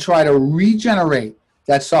and try to regenerate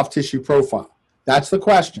that soft tissue profile? That's the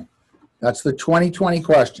question. That's the 2020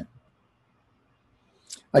 question.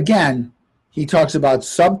 Again, he talks about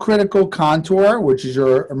subcritical contour, which is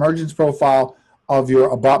your emergence profile of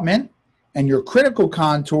your abutment, and your critical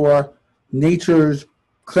contour, nature's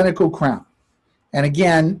clinical crown. And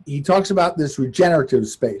again, he talks about this regenerative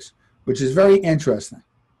space, which is very interesting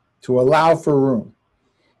to allow for room.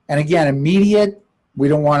 And again, immediate, we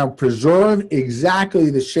don't want to preserve exactly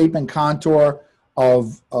the shape and contour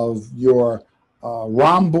of your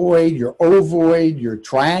rhomboid, your ovoid, your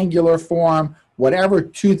triangular form, whatever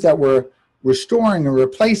tooth that we're restoring and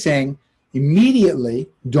replacing, immediately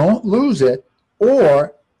don't lose it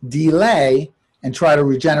or delay and try to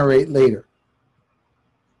regenerate later.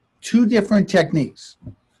 Two different techniques.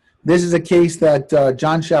 This is a case that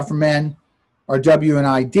John Schefferman, RW, and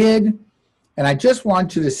I did, and I just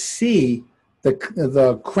want you to see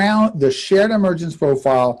the crown, the shared emergence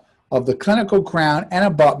profile of the clinical crown and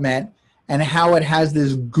abutment, and how it has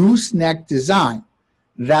this gooseneck design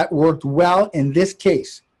that worked well in this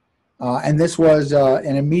case. And this was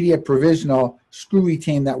an immediate provisional screw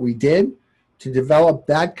retain that we did to develop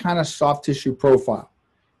that kind of soft tissue profile.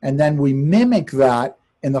 And then we mimic that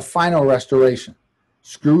in the final restoration.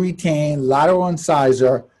 Screw retain, lateral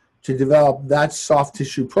incisor to develop that soft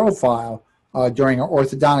tissue profile during our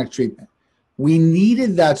orthodontic treatment. We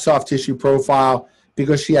needed that soft tissue profile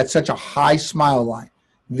because she had such a high smile line.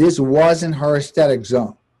 This wasn't her aesthetic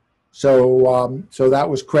zone. So, so that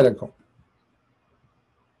was critical.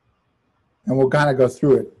 And we'll kind of go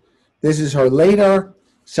through it. This is her later,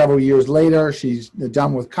 several years later. She's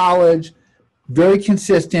done with college. Very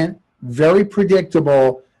consistent, very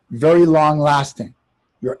predictable, very long lasting.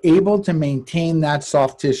 You're able to maintain that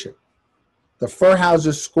soft tissue. The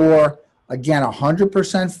Furhauser score, again,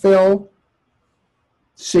 100% fill,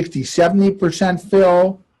 60-70%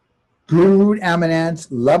 fill, good root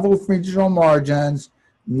eminence, level regional margins,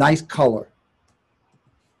 nice color.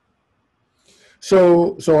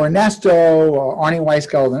 So Ernesto, Arnie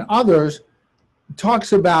Weisgeld, and others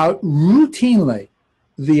talks about routinely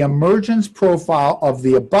the emergence profile of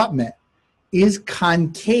the abutment is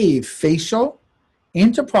concave facial,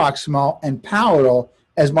 interproximal, and palatal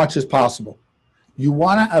as much as possible. You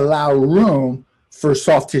want to allow room for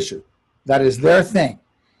soft tissue. That is their thing.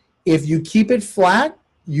 If you keep it flat,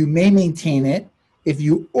 you may maintain it. If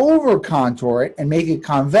you over contour it and make it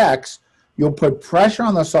convex, you'll put pressure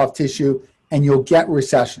on the soft tissue and you'll get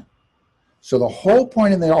recession. So the whole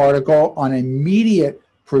point of the article on immediate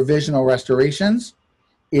provisional restorations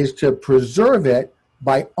is to preserve it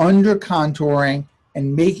by under contouring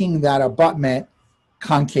and making that abutment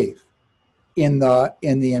concave in the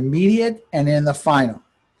immediate and in the final.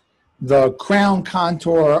 The crown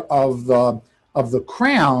contour of the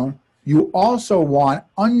crown, you also want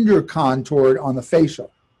under contoured on the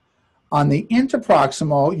facial. On the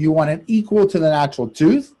interproximal, you want it equal to the natural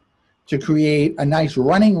tooth to create a nice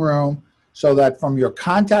running room so that from your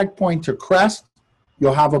contact point to crest,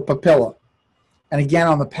 you'll have a papilla. And again,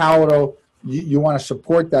 on the palatal, you want to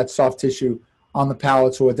support that soft tissue on the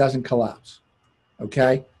palate so it doesn't collapse.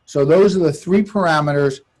 Okay? So those are the three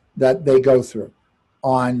parameters that they go through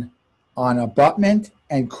on abutment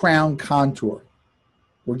and crown contour.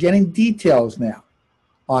 We're getting details now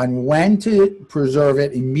on when to preserve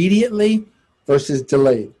it immediately versus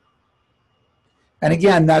delayed. And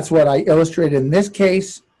again, that's what I illustrated in this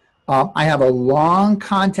case. I have a long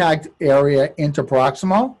contact area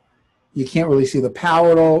interproximal. You can't really see the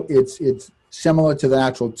palatal. It's similar to the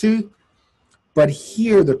natural tooth. But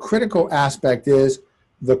here, the critical aspect is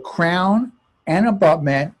the crown and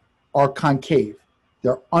abutment are concave.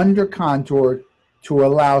 They're under-contoured to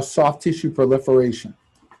allow soft tissue proliferation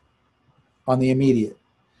on the immediate.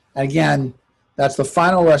 And again, that's the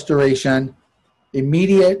final restoration.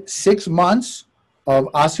 Immediate 6 months of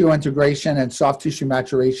osseointegration and soft tissue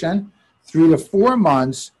maturation, 3 to 4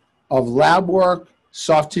 months of lab work,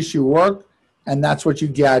 soft tissue work, and that's what you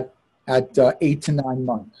get at 8 to 9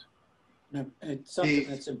 months. And something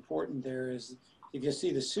that's important there is, if you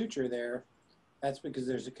see the suture there, that's because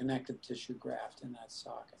there's a connective tissue graft in that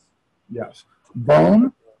socket. Yes.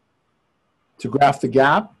 Bone to graft the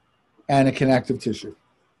gap and a connective tissue.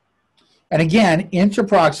 And again,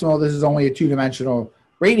 interproximal, this is only a two-dimensional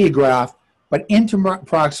radiograph, but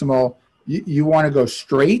interproximal, you want to go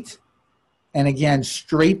straight, and again,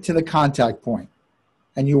 straight to the contact point.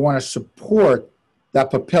 And you want to support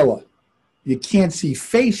that papilla. You can't see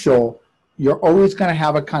facial, you're always going to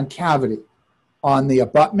have a concavity. On the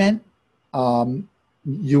abutment,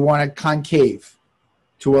 you want it concave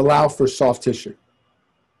to allow for soft tissue.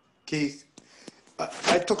 Keith,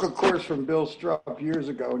 I took a course from Bill Strupp years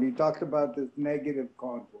ago, and he talked about this negative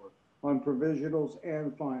contour on provisionals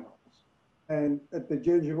and finals. And at the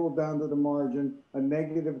gingival down to the margin, a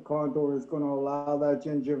negative contour is going to allow that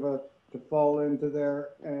gingiva to fall into there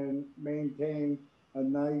and maintain a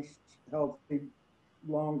nice, healthy,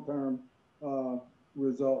 long-term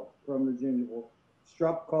result from the gingival.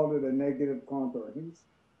 Strupp called it a negative contour.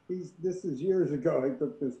 This is years ago I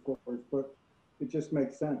took this course, but it just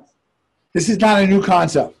makes sense. This is not a new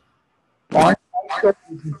concept.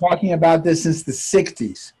 We've been talking about this since the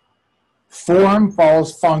 60s. Form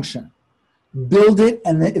follows function. Build it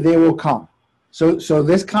and they will come. So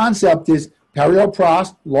this concept is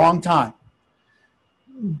perioprost, long time.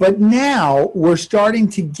 But now we're starting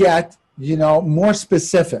to get, more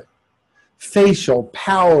specific. Facial,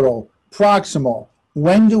 palatal, proximal.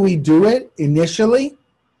 When do we do it initially?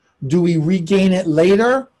 Do we regain it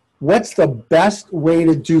later? What's the best way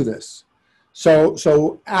to do this?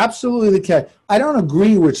 So absolutely the case. I don't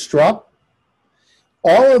agree with Strupp.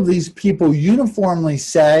 All of these people uniformly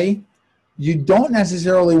say you don't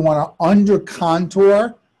necessarily want to under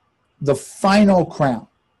contour the final crown.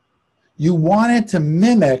 You want it to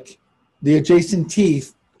mimic the adjacent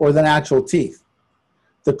teeth or the natural teeth.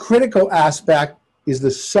 The critical aspect is the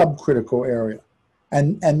subcritical area.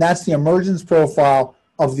 And that's the emergence profile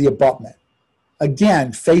of the abutment.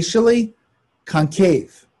 Again, facially,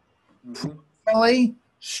 concave. Proximally,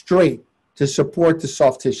 straight to support the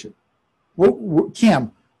soft tissue.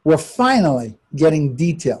 Kim, we're finally getting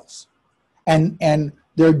details. And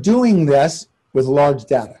they're doing this with large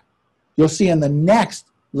data. You'll see in the next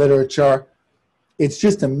literature, it's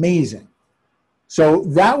just amazing. So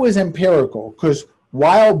that was empirical, because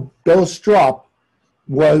while Bill Strupp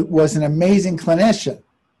was an amazing clinician,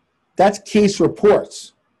 that's case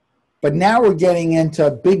reports. But now we're getting into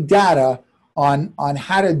big data on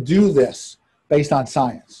how to do this based on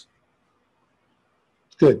science.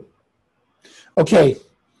 Good. Okay,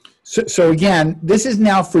 so again, this is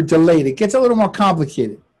now for delayed. It gets a little more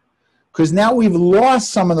complicated because now we've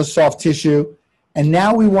lost some of the soft tissue and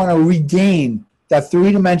now we want to regain that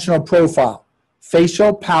three-dimensional profile,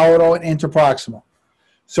 facial, palatal, and interproximal.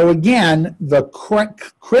 So again, the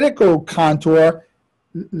critical contour,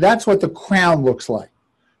 that's what the crown looks like.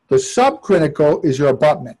 The subcritical is your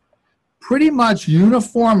abutment. Pretty much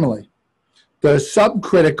uniformly, the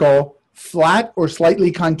subcritical, flat or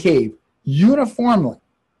slightly concave, uniformly.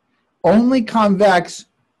 Only convex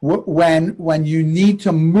when you need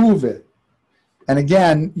to move it. And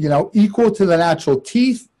again, equal to the natural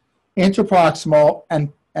teeth, interproximal,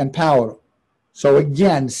 and palatal. So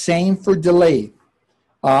again, same for delayed.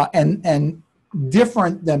 And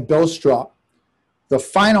different than Bill Strupp. The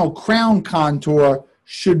final crown contour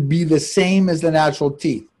should be the same as the natural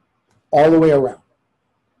teeth, all the way around.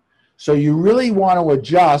 So you really want to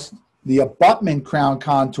adjust the abutment crown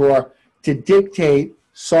contour to dictate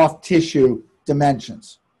soft tissue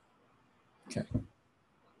dimensions. Okay.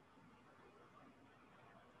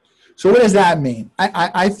 So what does that mean?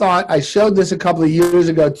 I thought I showed this a couple of years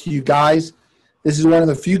ago to you guys. This is one of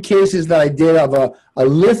the few cases that I did of a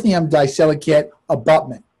lithium disilicate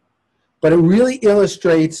abutment. But it really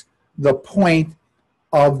illustrates the point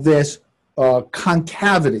of this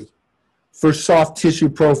concavity for soft tissue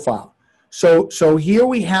profile. So here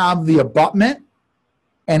we have the abutment,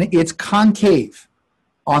 and it's concave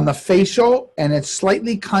on the facial, and it's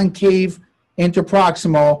slightly concave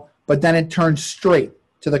interproximal, but then it turns straight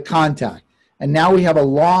to the contact. And now we have a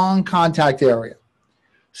long contact area.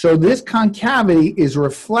 So this concavity is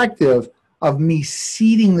reflective of me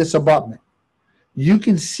seating this abutment. You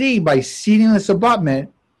can see by seating this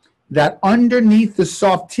abutment that underneath the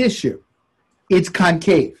soft tissue, it's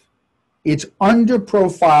concave. It's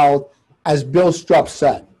under-profiled, as Bill Strupp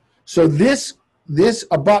said. So this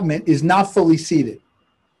abutment is not fully seated.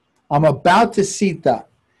 I'm about to seat that.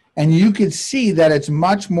 And you can see that it's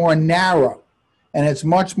much more narrow and it's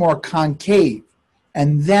much more concave.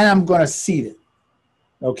 And then I'm going to seat it.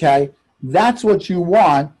 Okay? That's what you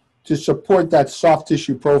want to support that soft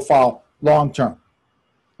tissue profile long term.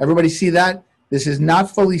 Everybody see that? This is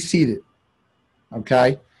not fully seated.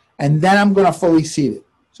 Okay? And then I'm going to fully seat it.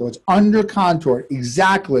 So it's under contoured,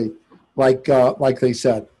 exactly like they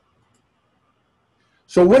said.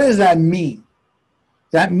 So what does that mean?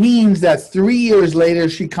 That means that 3 years later,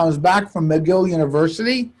 she comes back from McGill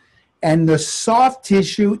University, and the soft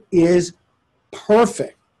tissue is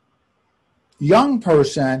perfect. Young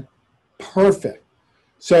person, perfect.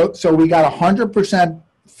 So we got 100%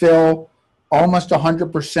 fill, almost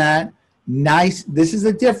 100%. Nice. This is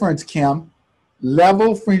the difference, Kim.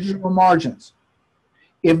 Level fringable margins.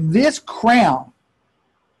 If this crown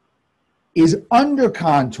is under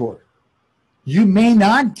contoured, you may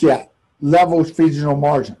not get level fringable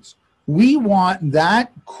margins. We want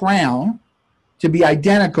that crown to be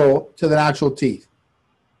identical to the natural teeth.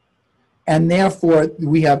 And therefore,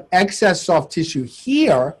 we have excess soft tissue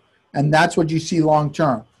here, and that's what you see long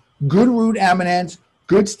term. Good root eminence,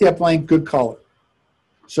 good stippling, good color.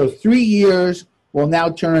 So 3 years will now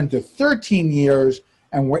turn into 13 years,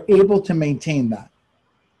 and we're able to maintain that.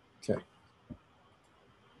 Okay.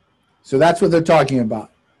 So that's what they're talking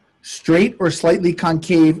about. Straight or slightly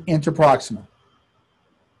concave interproximal.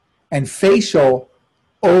 And facial,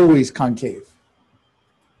 always concave.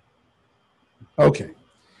 Okay.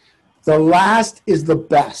 The last is the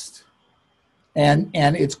best. And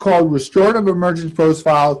it's called Restorative Emergence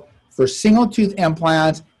Profile for single tooth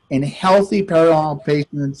implants in healthy periodontal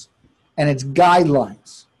patients, and its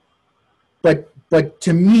guidelines. But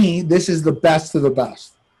to me, this is the best of the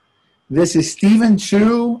best. This is Stephen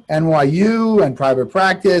Chu, NYU and private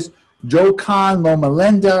practice, Joe Kahn, Loma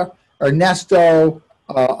Linda, Ernesto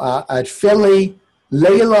at Philly,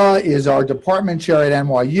 Layla is our department chair at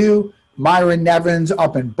NYU, Myron Nevins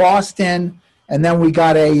up in Boston, and then we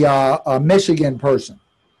got a Michigan person.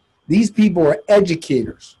 These people are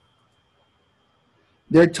educators.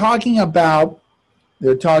 They're talking about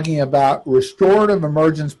restorative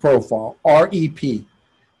emergence profile, REP.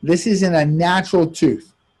 This is in a natural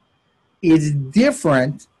tooth. It's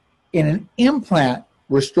different in an implant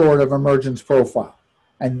restorative emergence profile.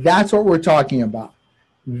 And that's what we're talking about.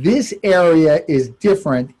 This area is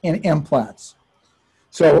different in implants.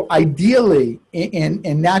 So ideally,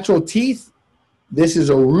 in natural teeth, this is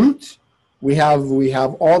a root. We have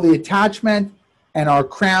all the attachment, and our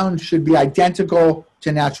crown should be identical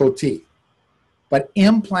to natural teeth. But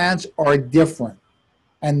implants are different.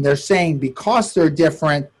 And they're saying because they're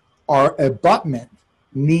different, our abutment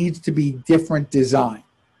needs to be different design,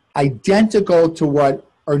 identical to what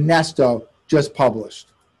Ernesto just published.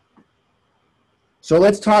 So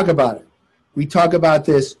let's talk about it. We talk about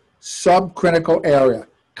this subcritical area,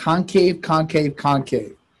 concave, concave,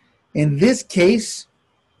 concave. In this case,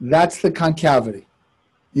 that's the concavity.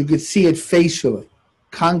 You could see it facially,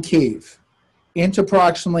 concave,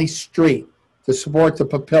 interproximally straight to support the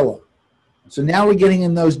papilla. So now we're getting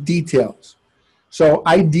in those details. So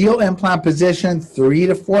ideal implant position, 3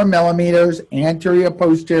 to 4 millimeters, anterior,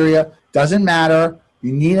 posterior, doesn't matter.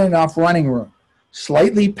 You need enough running room.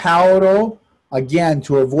 Slightly palatal, again,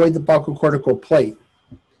 to avoid the buccocortical plate.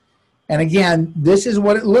 And again, this is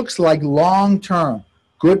what it looks like long term.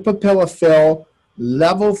 Good papilla fill,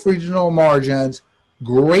 level fringable margins,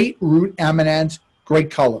 great root eminence,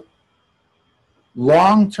 great color.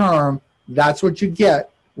 Long term, that's what you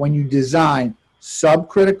get when you design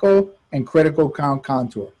subcritical and critical crown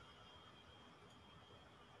contour.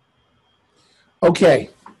 Okay,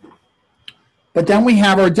 but then we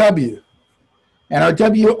have our W. And our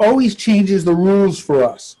W always changes the rules for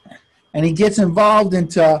us. And he gets involved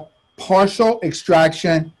into partial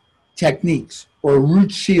extraction techniques or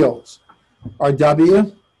root shields. Our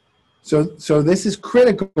W. So this is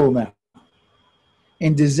critical now.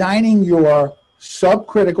 In designing your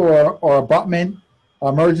subcritical or abutment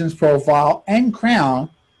emergence profile and crown,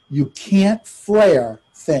 you can't flare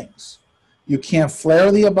things. You can't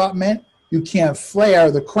flare the abutment, you can't flare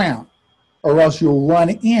the crown, or else you'll run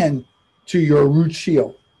in to your root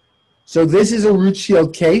shield. So this is a root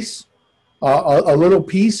shield case. A little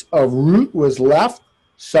piece of root was left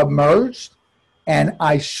submerged, and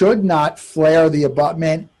I should not flare the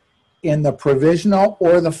abutment in the provisional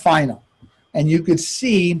or the final. And you could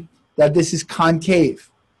see that this is concave.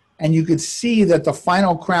 And you could see that the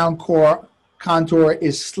final crown core contour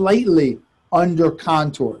is slightly under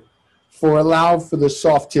contoured for allow for the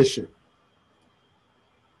soft tissue.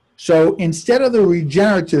 So instead of the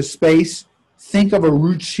regenerative space, think of a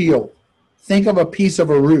root shield. Think of a piece of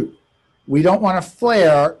a root. We don't want to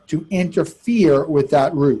flare to interfere with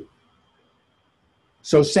that root.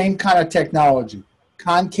 So same kind of technology,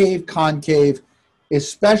 concave, concave,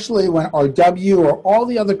 especially when RW or all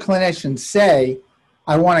the other clinicians say,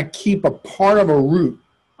 I want to keep a part of a root.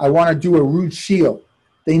 I want to do a root shield.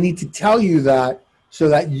 They need to tell you that so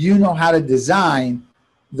that you know how to design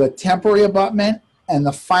the temporary abutment and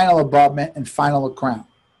the final abutment and final crown.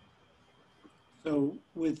 So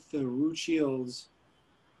with the root shields,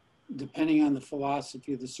 depending on the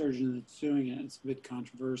philosophy of the surgeon that's doing it, it's a bit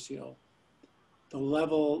controversial. The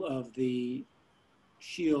level of the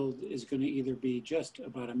shield is going to either be just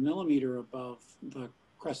about 1 millimeter above the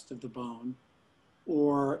crest of the bone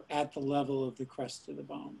or at the level of the crest of the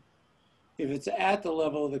bone. If it's at the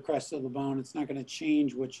level of the crest of the bone, it's not going to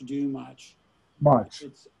change what you do much.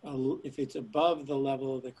 If it's above the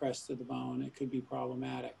level of the crest of the bone, it could be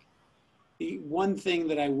problematic. The one thing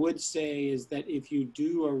that I would say is that if you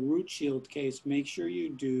do a root shield case, make sure you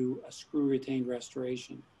do a screw retained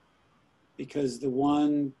restoration, because the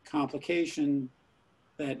one complication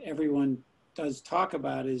that everyone does talk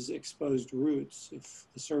about is exposed roots. If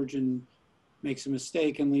the surgeon makes a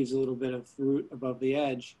mistake and leaves a little bit of root above the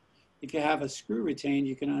edge, if you have a screw retained,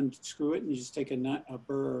 you can unscrew it and you just take a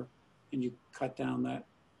burr and you cut down that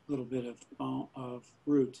little bit of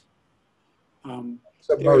root.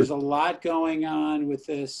 There's a lot going on with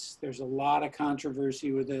this. There's a lot of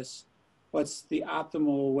controversy with this. What's the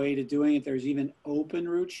optimal way to doing it? There's even open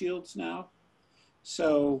root shields now.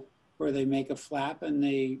 So where they make a flap and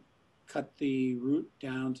they cut the root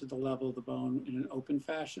down to the level of the bone in an open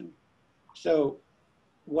fashion. So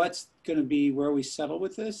what's going to be where we settle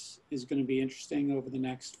with this is going to be interesting over the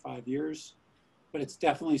next 5 years, but it's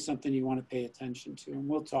definitely something you want to pay attention to. And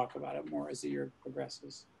we'll talk about it more as the year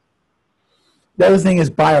progresses. The other thing is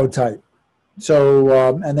biotype.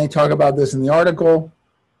 So, and they talk about this in the article.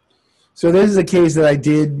 So this is a case that I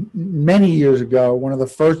did many years ago, one of the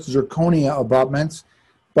first zirconia abutments,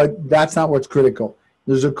 but that's not what's critical.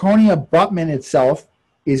 The zirconia abutment itself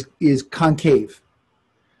is concave,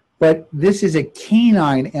 but this is a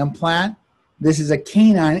canine implant. This is a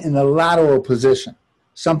canine in the lateral position,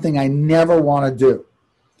 something I never want to do.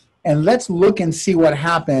 And let's look and see what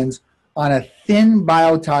happens on a thin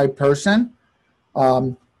biotype person.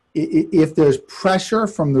 If there's pressure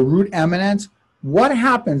from the root eminence, what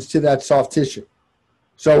happens to that soft tissue?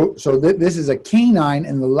 So this is a canine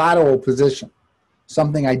in the lateral position,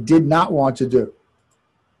 something I did not want to do.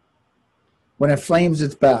 When it flames,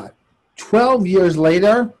 it's bad. 12 years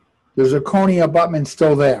later, the zirconia abutment's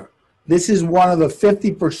still there. This is one of the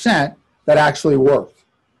 50% that actually worked.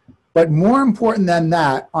 But more important than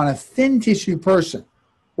that, on a thin tissue person,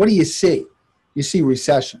 what do you see? You see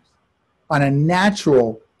recession on a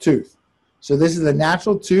natural tooth. So this is a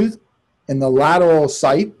natural tooth in the lateral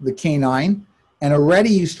site, the canine, and already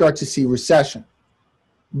you start to see recession.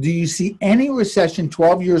 Do you see any recession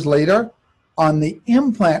 12 years later on the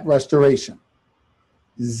implant restoration?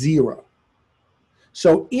 0.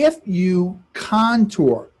 So if you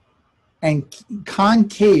contour and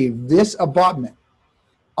concave this abutment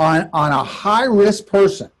on a high-risk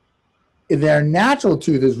person, their natural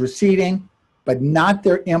tooth is receding, but not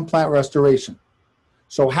their implant restoration.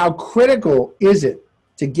 So how critical is it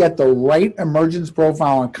to get the right emergence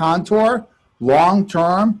profile and contour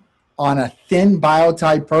long-term on a thin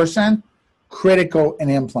biotype person? Critical in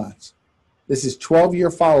implants. This is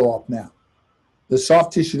 12-year follow-up now. The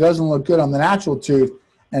soft tissue doesn't look good on the natural tooth,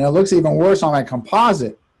 and it looks even worse on my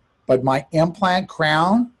composite, but my implant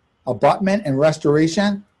crown, abutment, and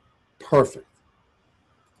restoration, perfect.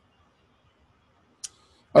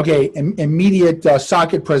 Okay, immediate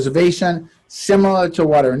socket preservation, similar to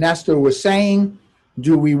what Ernesto was saying.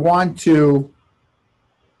 Do we want to,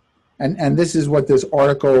 and this is what this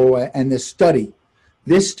article and this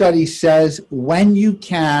study says, when you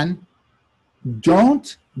can,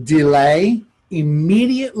 don't delay,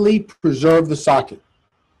 immediately preserve the socket.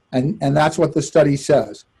 And that's what the study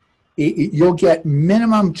says. You'll get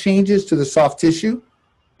minimum changes to the soft tissue,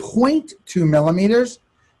 0.2 millimeters,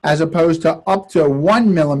 as opposed to up to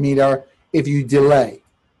 1 millimeter if you delay.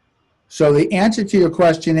 So the answer to your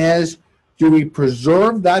question is, Do we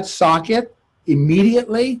preserve that socket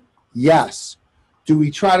immediately? Yes. Do we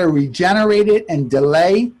try to regenerate it and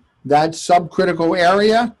delay that subcritical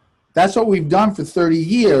area? That's what we've done for 30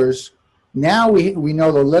 years. Now we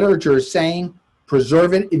know the literature is saying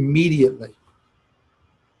preserve it immediately.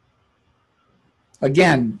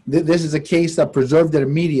 Again, this is a case that preserved it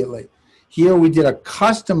immediately. Here we did a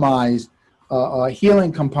customized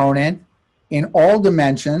healing component in all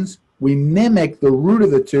dimensions. We mimicked the root of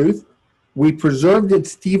the tooth. We preserved it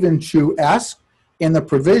Stephen Chu-esque in the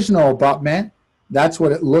provisional abutment. That's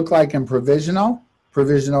what it looked like in provisional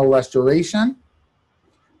restoration.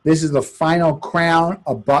 This is the final crown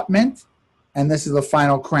abutment, and this is the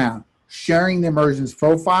final crown. Sharing the emergence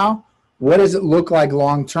profile. What does it look like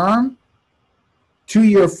long term?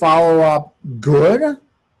 2-year follow-up, good.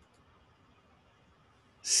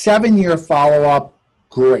 7-year follow-up,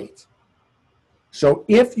 great. So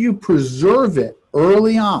if you preserve it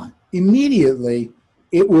early on, immediately,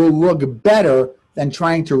 it will look better than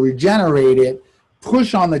trying to regenerate it,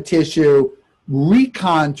 push on the tissue,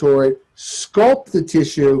 recontour it, sculpt the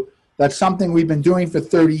tissue. That's something we've been doing for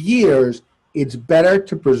 30 years. It's better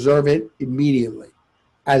to preserve it immediately,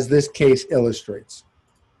 as this case illustrates.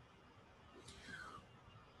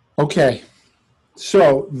 Okay,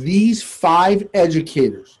 so these 5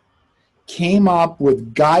 educators came up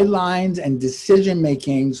with guidelines and decision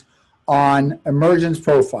makings on emergence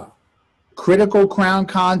profile. Critical crown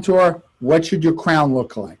contour, what should your crown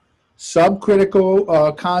look like?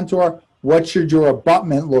 Subcritical contour, what should your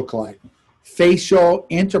abutment look like? Facial,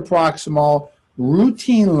 interproximal,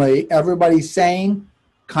 routinely everybody's saying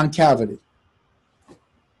concavity.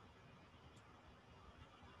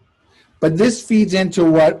 But this feeds into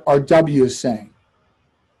what our W is saying.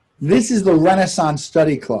 This is the Renaissance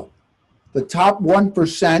Study Club, the top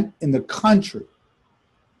 1% in the country.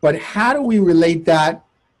 But how do we relate that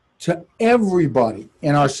to everybody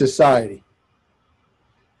in our society?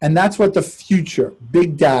 And that's what the future,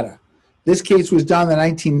 big data. This case was done in the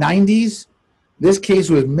 1990s. This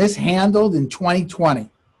case was mishandled in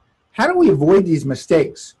 2020. How do we avoid these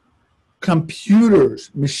mistakes?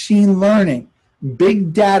 Computers, machine learning,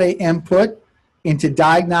 big data input into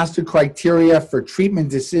diagnostic criteria for treatment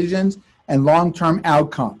decisions and long-term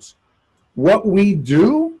outcomes. What we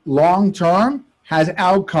do long-term has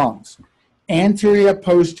outcomes. Anterior,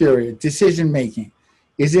 posterior, decision-making.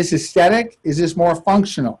 Is this aesthetic? Is this more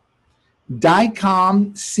functional?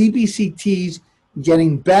 DICOM, CBCTs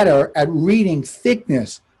getting better at reading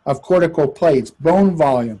thickness of cortical plates, bone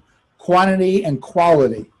volume, quantity and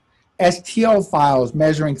quality. STL files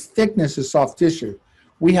measuring thickness of soft tissue.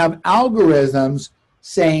 We have algorithms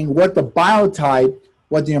saying what the biotype,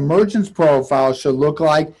 what the emergence profile should look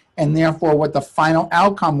like, and therefore what the final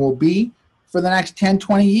outcome will be for the next 10,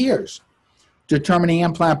 20 years. Determining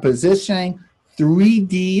implant positioning,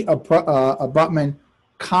 3D abutment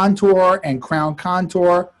contour and crown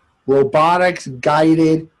contour, robotics,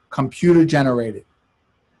 guided, computer generated.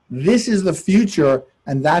 This is the future,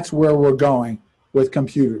 and that's where we're going with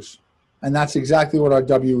computers. And that's exactly what our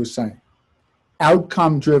W is saying.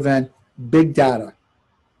 Outcome-driven, big data.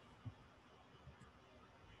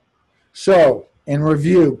 So, in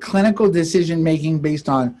review, clinical decision-making based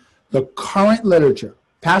on the current literature,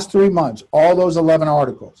 past 3 months, all those 11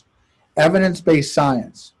 articles, evidence-based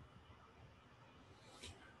science.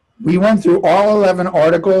 We went through all 11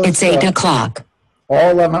 articles. It's 8 o'clock.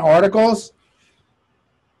 All 11 articles.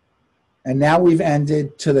 And now we've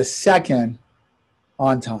ended to the second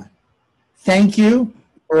on time. Thank you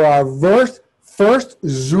for our first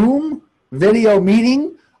Zoom video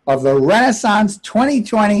meeting of the Renaissance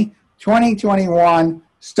 2020-2021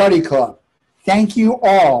 Study Club. Thank you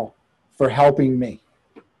all for helping me.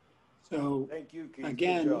 So Thank you, Keith.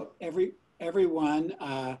 again, everyone,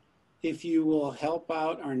 if you will help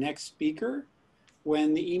out our next speaker,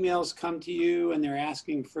 when the emails come to you and they're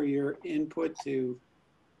asking for your input to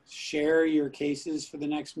share your cases for the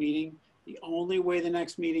next meeting, the only way the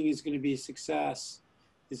next meeting is going to be a success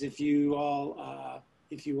is if you all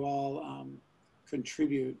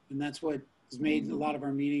contribute, and that's what has made a lot of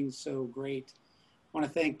our meetings so great. I want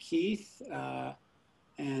to thank Keith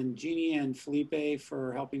and Jeannie and Felipe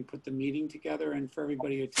for helping put the meeting together, and for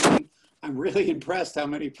everybody attending. I'm really impressed how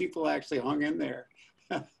many people actually hung in there.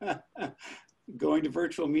 Going to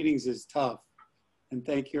virtual meetings is tough, and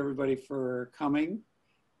thank you everybody for coming.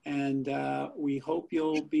 And we hope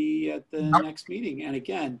you'll be at the next meeting. And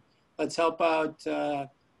again, let's help out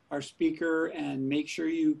our speaker and make sure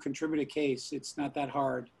you contribute a case. It's not that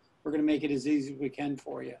hard. We're going to make it as easy as we can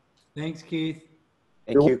for you. Thanks, Keith.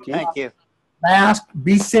 Thank you, Keith. Thank you. Mask,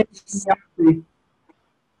 be safe.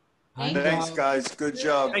 Thanks, guys. Good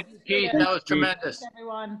job. Thank you, Keith. That was tremendous.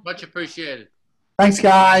 Everyone. Much appreciated. Thanks,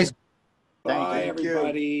 guys. Bye, Thank you.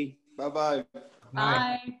 everybody. Bye-bye.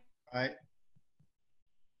 Bye. All right.